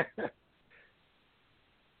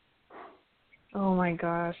 Oh my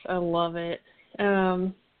gosh, I love it.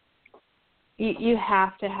 You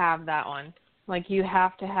have to have that one. Like you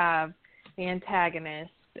have to have the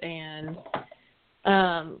antagonist. And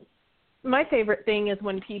my favorite thing is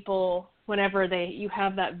when whenever you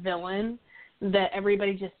have that villain that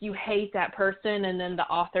everybody you hate that person, and then the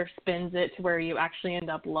author spins it to where you actually end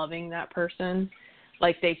up loving that person.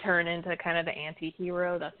 Like they turn into kind of the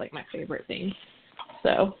anti-hero. That's like my favorite thing.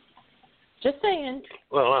 So. Just saying.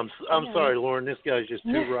 Well, I'm sorry, Lauren. This guy's just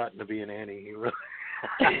too rotten to be an anti-hero.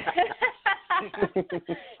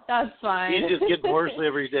 That's fine. He just gets worse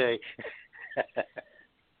every day.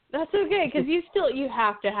 That's okay, because you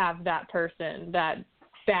have to have that person, that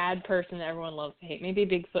bad person that everyone loves to hate. Maybe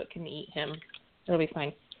Bigfoot can eat him. It'll be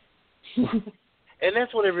fine. And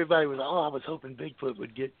that's what everybody was. Oh, I was hoping Bigfoot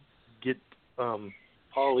would get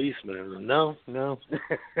Paul Eastman. No.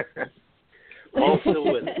 Paul's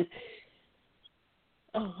still with him.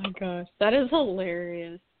 Oh my gosh, that is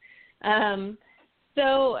hilarious.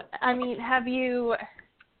 So, I mean,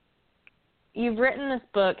 you've written this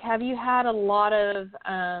book. Have you had a lot of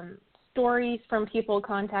stories from people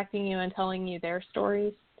contacting you and telling you their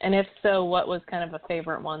stories? And if so, what was kind of a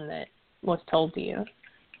favorite one that was told to you?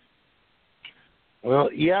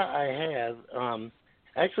 Well, yeah, I have.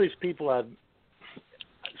 Actually, it's people I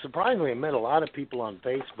met a lot of people on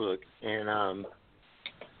Facebook,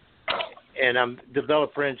 and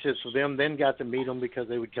developed friendships with them, then got to meet them because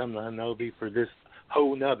they would come to Honobia for this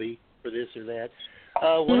or that.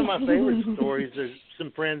 One of my favorite stories, there's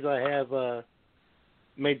some friends I have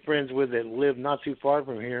made friends with that live not too far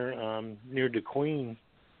from here, near DeQueen,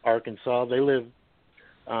 Arkansas. They live,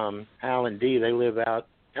 Hal and Dee, they live out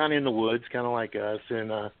kind of in the woods, kind of like us,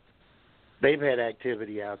 and they've had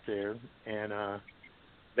activity out there, and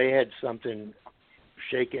they had something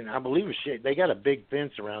shaking. I believe it was shaking. They got a big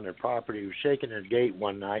fence around their property. It was shaking their gate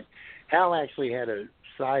one night. Hal actually had a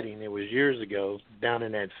sighting. It was years ago down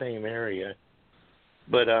in that same area.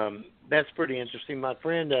 But that's pretty interesting. My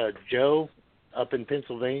friend Joe up in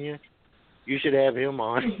Pennsylvania, you should have him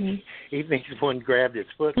on. Mm-hmm. He thinks one grabbed his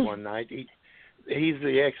foot one night. He's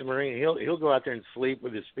the ex-Marine. He'll go out there and sleep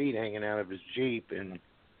with his feet hanging out of his Jeep, and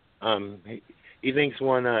he thinks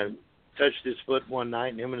one touched his foot one night,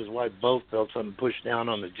 and him and his wife both felt something pushed down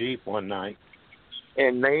on the Jeep one night.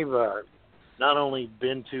 And they've not only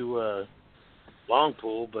been to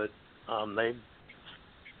Longpool, but they've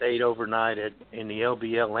stayed overnight in the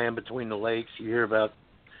LBL, Land Between the Lakes. You hear about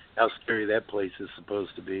how scary that place is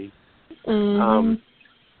supposed to be. Mm-hmm.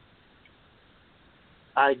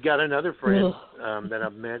 I got another friend that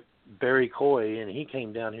I've met, Barry Coy, and he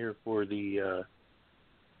came down here for the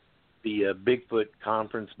Bigfoot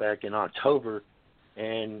Conference back in October,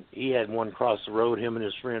 and he had one cross the road, him and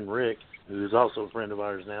his friend Rick, who's also a friend of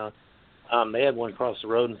ours now. They had one cross the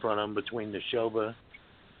road in front of them between Neshoba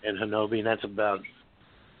and Honobia, and that's about,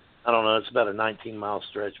 I don't know, it's about a 19-mile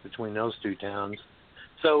stretch between those two towns.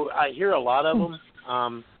 So I hear a lot of them.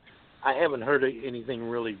 I haven't heard anything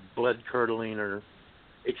really blood-curdling or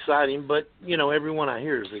exciting, but, you know, everyone I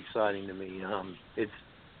hear is exciting to me. It's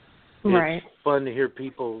fun to hear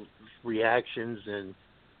people's reactions,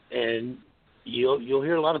 and you'll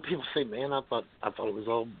hear a lot of people say, man, I thought it was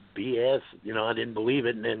all BS. You know, I didn't believe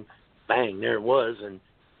it, and then, bang, there it was, and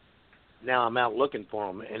now I'm out looking for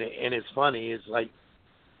them. And it's funny. It's like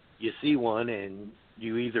you see one, and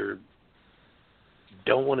you either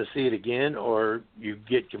don't want to see it again or you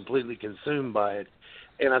get completely consumed by it.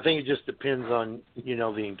 And I think it just depends on, you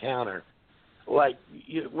know, the encounter. Like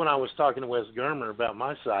when I was talking to Wes Germer about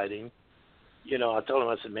my sighting, you know, I told him,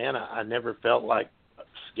 I said, man, I never felt like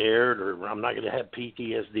scared or I'm not going to have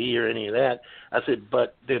PTSD or any of that. I said,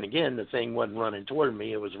 but then again, the thing wasn't running toward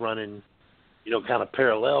me. It was running, you know, kind of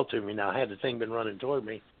parallel to me. Now, had the thing been running toward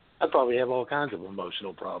me, I'd probably have all kinds of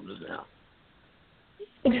emotional problems now.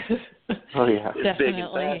 Oh, yeah. As big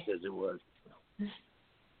and fast as it was.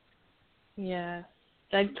 Yeah.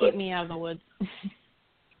 That'd keep me out of the woods.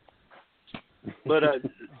 But,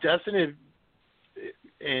 Dustin,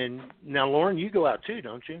 and now, Lauren, you go out too,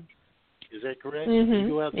 don't you? Is that correct? Mm-hmm. You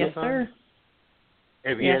go out yes, sometimes? Sir.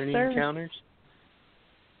 Have you had any encounters?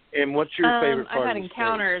 And what's your favorite part I've had of the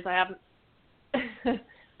encounters. I haven't.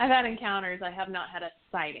 I've had encounters. I have not had a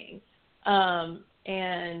sighting.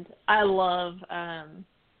 And I love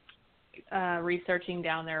researching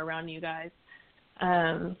down there around you guys.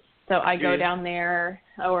 So I go down there,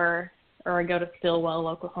 or I go to Stillwell,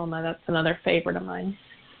 Oklahoma. That's another favorite of mine.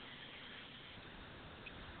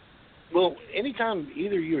 Well, anytime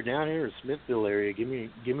either you are down here or Smithville area, give me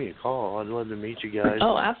a call. I'd love to meet you guys.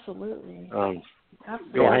 Oh, absolutely.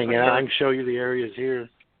 Absolutely. Go hang out. I can show you the areas here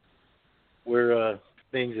where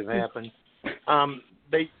things have happened.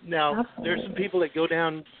 There's some people that go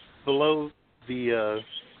down below the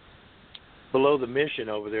mission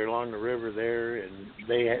over there along the river there, and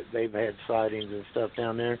they've had sightings and stuff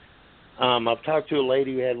down there. I've talked to a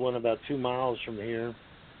lady who had one about 2 miles from here,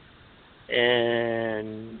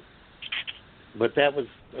 but that was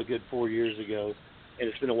a good 4 years ago, and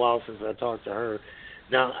it's been a while since I talked to her.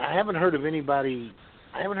 Now, I haven't heard of anybody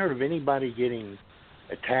getting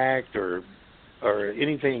attacked or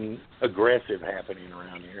anything aggressive happening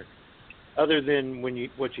around here, other than what you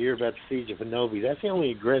hear about the siege of Honobia. That's the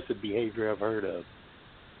only aggressive behavior I've heard of.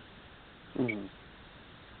 Mm.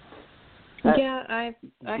 Yeah, I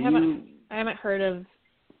haven't heard of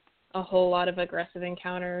a whole lot of aggressive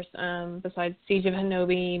encounters besides siege of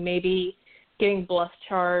Honobia, maybe getting bluff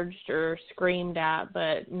charged or screamed at,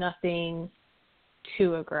 but nothing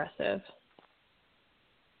too aggressive.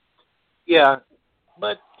 Yeah,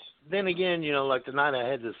 but then again, you know, like tonight I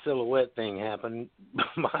had the silhouette thing happen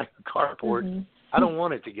behind the carport. Mm-hmm. I don't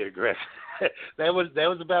want it to get aggressive. that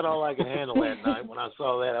was about all I could handle that night. When I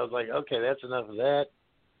saw that, I was like, okay, that's enough of that.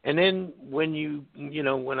 And then when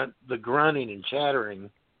the grunting and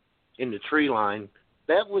chattering in the tree line,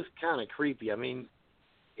 that was kind of creepy. I mean,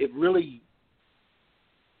 it really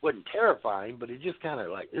wasn't terrifying, but it just kind of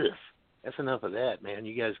like, ugh, that's enough of that, man.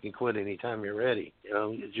 You guys can quit anytime you're ready. You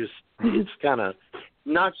know, it's kind of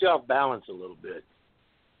knocks you off balance a little bit.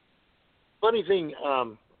 Funny thing,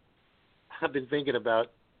 I've been thinking about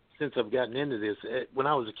since I've gotten into this. When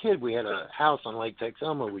I was a kid, we had a house on Lake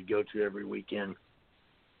Texoma we'd go to every weekend.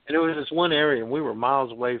 And there was this one area, and we were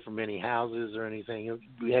miles away from any houses or anything.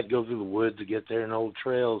 We had to go through the woods to get there and old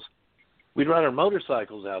trails. We'd ride our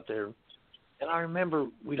motorcycles out there. And I remember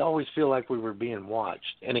we'd always feel like we were being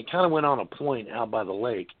watched. And it kind of went on a point out by the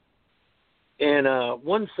lake. And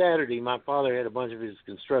one Saturday, my father had a bunch of his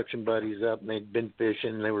construction buddies up, and they'd been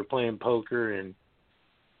fishing, and they were playing poker. And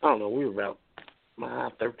I don't know, we were about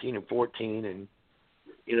 13 or 14, and,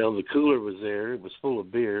 you know, the cooler was there. It was full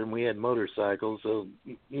of beer, and we had motorcycles, so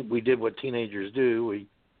we did what teenagers do. We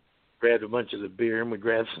grabbed a bunch of the beer, and we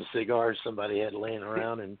grabbed some cigars somebody had laying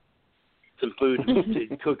around and some food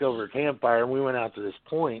to cook over a campfire, and we went out to this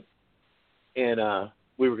point, and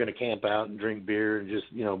we were going to camp out and drink beer and just,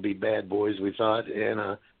 you know, be bad boys, we thought.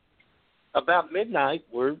 And about midnight,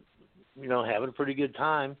 we're, you know, having a pretty good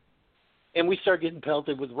time, and we start getting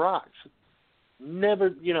pelted with rocks. Never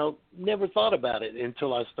thought about it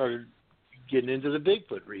until I started getting into the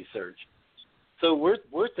Bigfoot research. So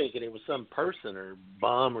we're thinking it was some person or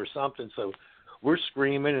bum or something. So we're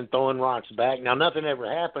screaming and throwing rocks back. Now, nothing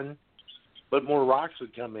ever happened, but more rocks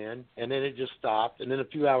would come in, and then it just stopped. And then a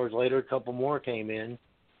few hours later, a couple more came in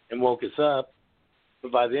and woke us up.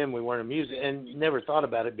 But by then, we weren't amused and never thought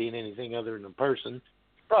about it being anything other than a person.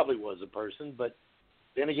 Probably was a person, but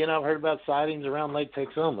then again, I've heard about sightings around Lake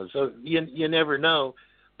Texoma, so you never know.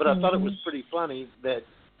 But I thought it was pretty funny that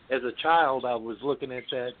as a child I was looking at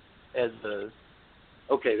that as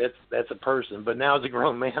that's a person. But now as a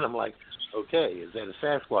grown man, I'm like, okay, is that a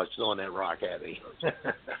Sasquatch throwing that rock at me?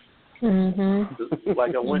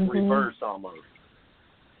 Like I went reverse almost.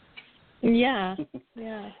 Yeah.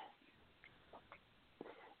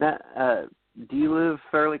 Now, do you live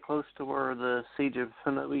fairly close to where the siege of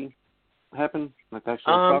Honobia happened? Like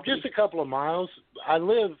just a couple of miles. I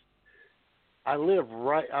live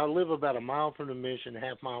about a mile from the mission,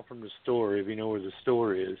 half mile from the store, if you know where the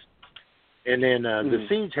store is. And then the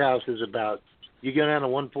siege house is about, you go down to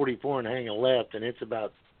 144 and hang a left, and it's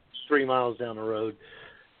about 3 miles down the road.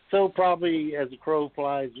 So probably as the crow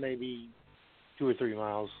flies, maybe 2 or 3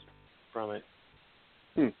 miles from it.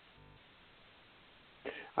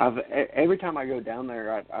 Every time I go down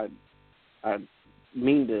there, I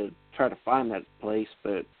mean to try to find that place,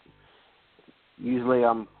 but usually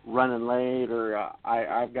I'm running late, or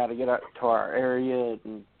I've got to get out to our area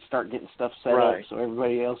and start getting stuff set up so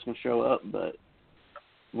everybody else can show up. But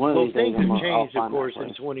one of these days, things have changed, of course,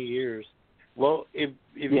 in 20 years. Well, if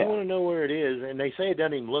you want to know where it is, and they say it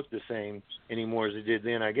doesn't even look the same anymore as it did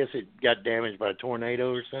then. I guess it got damaged by a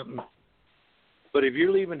tornado or something. But if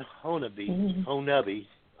you're leaving Honobia,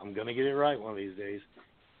 I'm going to get it right one of these days,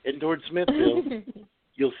 heading towards Smithfield,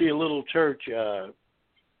 you'll see a little church,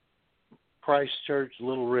 Christ Church,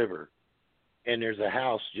 Little River, and there's a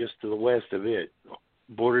house just to the west of it,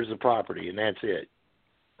 borders the property, and that's it.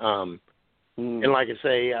 And like I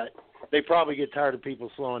say, they probably get tired of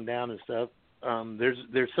people slowing down and stuff.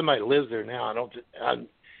 There's somebody that lives there now.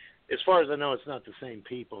 As far as I know, it's not the same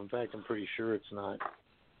people. In fact, I'm pretty sure it's not.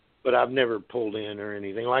 But I've never pulled in or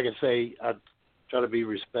anything. Like I say, I try to be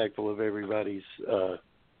respectful of everybody's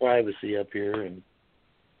privacy up here. And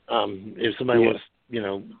if somebody wants,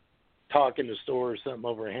 talk in the store or something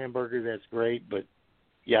over a hamburger, that's great. But,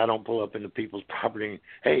 I don't pull up into people's property and,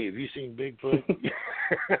 hey, have you seen Bigfoot?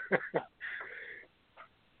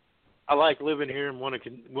 I like living here and want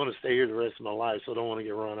to stay here the rest of my life, so I don't want to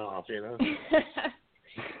get run off,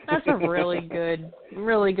 That's a really good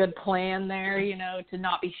plan there, to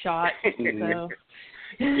not be shot. So.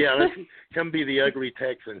 Let's come be the ugly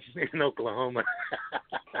Texan in Oklahoma.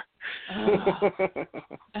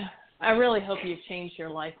 I really hope you've changed your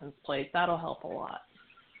license plate. That'll help a lot.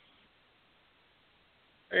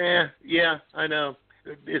 Yeah, I know.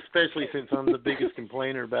 Especially since I'm the biggest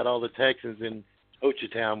complainer about all the Texans in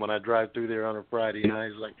Ochetown when I drive through there on a Friday night.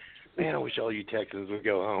 It's like, man, I wish all you Texans would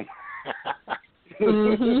go home.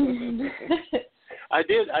 I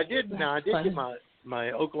did get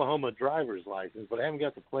my Oklahoma driver's license, but I haven't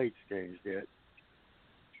got the plates changed yet.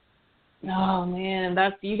 Oh man,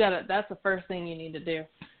 that's the first thing you need to do.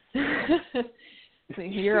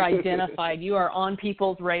 You're identified. You are on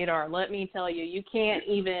people's radar. Let me tell you, you can't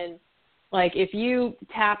even, if you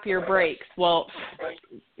tap your brakes, well,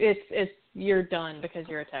 you're done because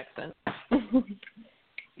you're a Texan.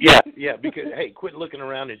 Yeah, because, hey, quit looking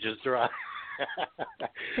around and just drive.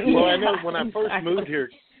 Well, I know when I first moved here,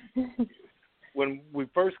 when we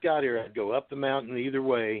first got here, I'd go up the mountain either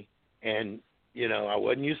way, and, I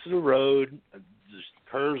wasn't used to the road. The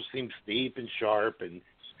curves seemed steep and sharp, and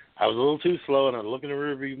I was a little too slow, and I'd look in the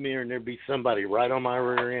rearview mirror, and there'd be somebody right on my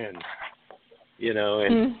rear end.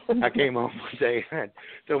 And I came home one day and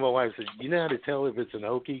I told my wife, I said, you know how to tell if it's an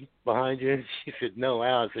Okie behind you? And she said, no,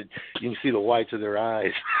 how? I said, you can see the whites of their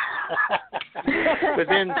eyes. But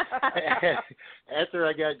then after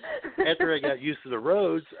I got used to the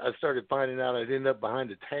roads, I started finding out I'd end up behind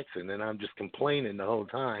a Texan, and I'm just complaining the whole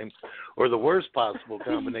time. Or the worst possible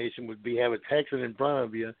combination would be have a Texan in front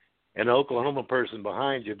of you an Oklahoma person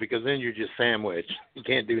behind you, because then you're just sandwiched. You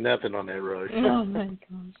can't do nothing on that road. Oh, my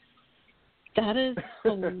gosh. That is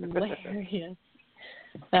hilarious.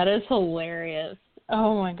 That is hilarious.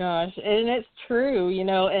 Oh, my gosh. And it's true, you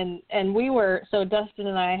know, and we were, so Dustin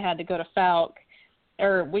and I had to go to Falk,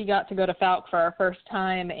 or we got to go to Falk for our first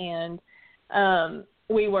time, and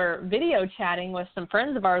we were video chatting with some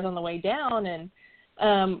friends of ours on the way down, and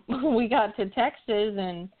we got to Texas,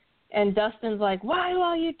 and Dustin's like, why do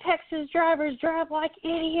all you Texas drivers drive like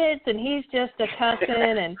idiots? And he's just a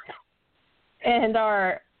cussing, and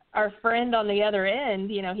our friend on the other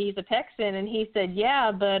end, you know, he's a Texan, and he said,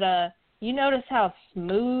 yeah, but you notice how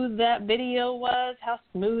smooth that video was, how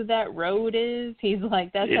smooth that road is? He's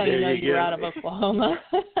like, that's how you know you're out of Oklahoma.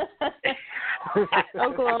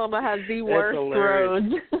 Oklahoma has the worst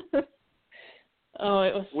roads. Oh,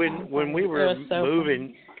 it was when we were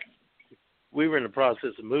moving, we were in the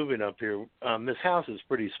process of moving up here. This house is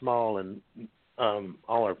pretty small, and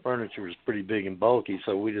all our furniture is pretty big and bulky,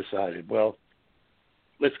 so we decided, well,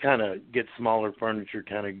 let's kind of get smaller furniture,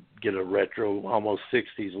 kind of get a retro, almost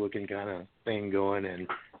 60s looking kind of thing going.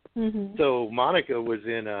 And so Monica was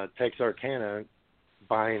in Texarkana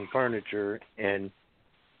buying furniture, and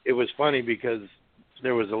it was funny because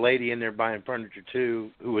there was a lady in there buying furniture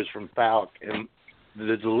too who was from Falk, and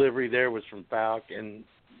the delivery there was from Falk, and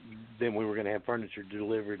then we were going to have furniture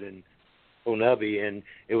delivered in Honobia, and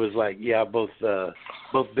it was like, yeah, both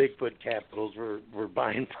Bigfoot capitals were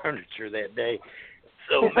buying furniture that day.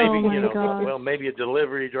 So maybe, well, maybe a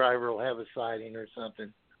delivery driver will have a sighting or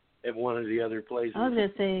something at one of the other places. I was going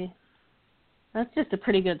to say, that's just a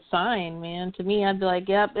pretty good sign, man. To me, I'd be like,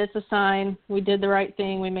 yep, it's a sign. We did the right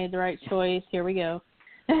thing. We made the right choice. Here we go.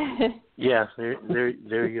 Yeah,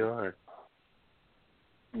 there you are.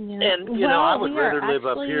 Yeah. And, you know, I would rather live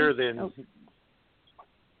up here than,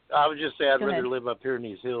 I would just say I'd rather live up here in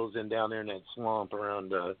these hills than down there in that swamp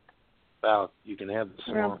around Falk. You can have the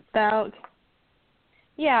swamp. Around Falk.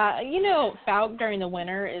 Yeah, you know, Falk during the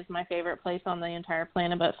winter is my favorite place on the entire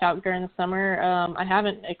planet, but Falk during the summer, I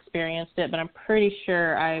haven't experienced it, but I'm pretty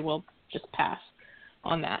sure I will just pass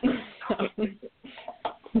on that.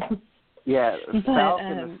 Yeah, Falk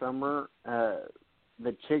in the summer,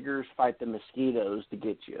 the chiggers fight the mosquitoes to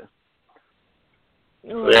get you.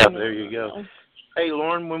 Yeah, there you go. Hey,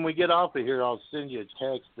 Lauren, when we get off of here, I'll send you a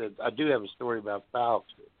text. That I do have a story about Falk.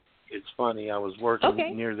 It's funny. I was working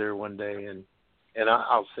near there one day, and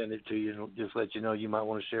I'll send it to you and just let you know you might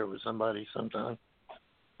want to share it with somebody sometime.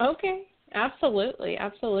 Okay, absolutely.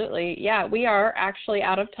 Yeah, we are actually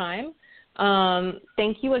out of time.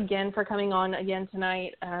 Thank you again for coming on again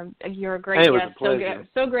tonight. You're a great guest. It was a pleasure.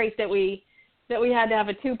 So great that we had to have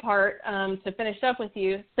a two-part to finish up with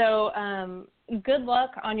you. So good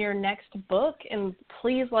luck on your next book, and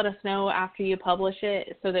please let us know after you publish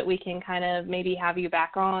it so that we can kind of maybe have you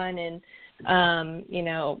back on and you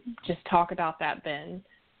know, just talk about that then.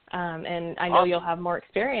 And I know you'll have more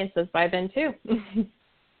experiences by then, too.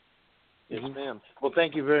 Yes, ma'am. Well,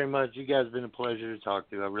 thank you very much. You guys have been a pleasure to talk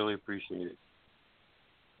to. I really appreciate it.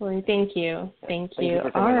 Well, thank you. Thank you.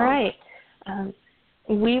 All right.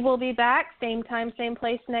 We will be back, same time, same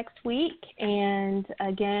place next week. And,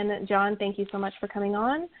 again, John, thank you so much for coming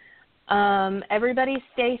on. Everybody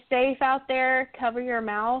stay safe out there. Cover your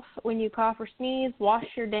mouth when you cough or sneeze. Wash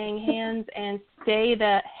your dang hands and stay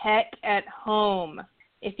the heck at home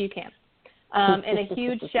if you can. And a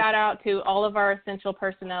huge shout out to all of our essential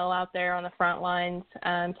personnel out there on the front lines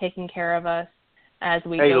taking care of us as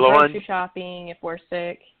we go grocery shopping if we're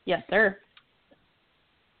sick. Yes, sir.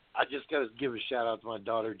 I just got to give a shout out to my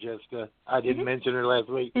daughter, Jessica. I didn't mention her last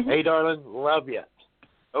week. Hey, darling, love you.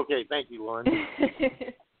 Okay, thank you, Lauren.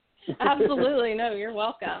 Absolutely. No, you're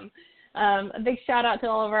welcome. A big shout out to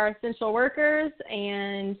all of our essential workers,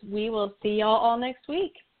 and we will see y'all all next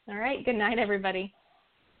week. All right. Good night, everybody.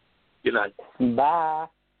 Good night. Bye.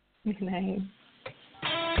 Good night.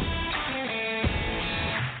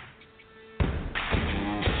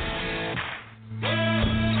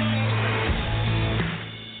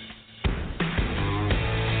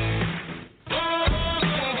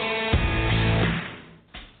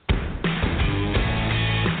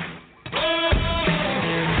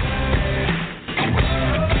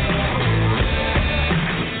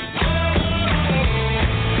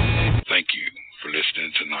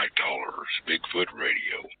 Listening to Night Callers, Bigfoot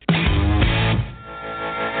Radio.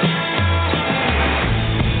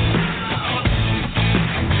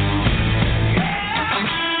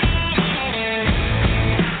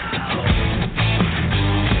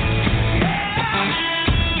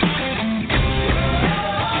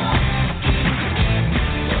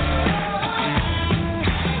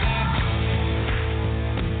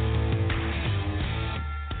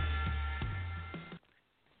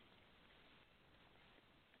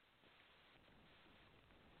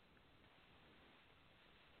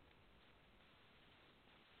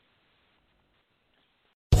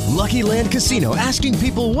 Lucky Land Casino, asking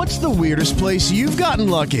people, what's the weirdest place you've gotten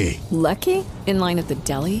lucky? Lucky? In line at the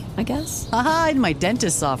deli, I guess? Aha, in my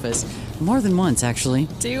dentist's office. More than once, actually.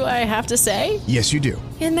 Do I have to say? Yes, you do.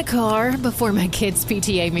 In the car before my kids'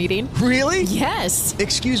 PTA meeting. Really? Yes.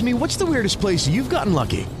 Excuse me, what's the weirdest place you've gotten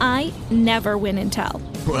lucky? I never win and tell.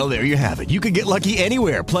 Well, there you have it. You can get lucky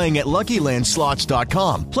anywhere, playing at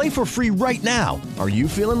LuckyLandSlots.com. Play for free right now. Are you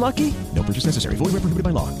feeling lucky? No purchase necessary. Void where prohibited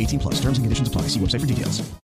by law. 18+. Terms and conditions apply. See website for details.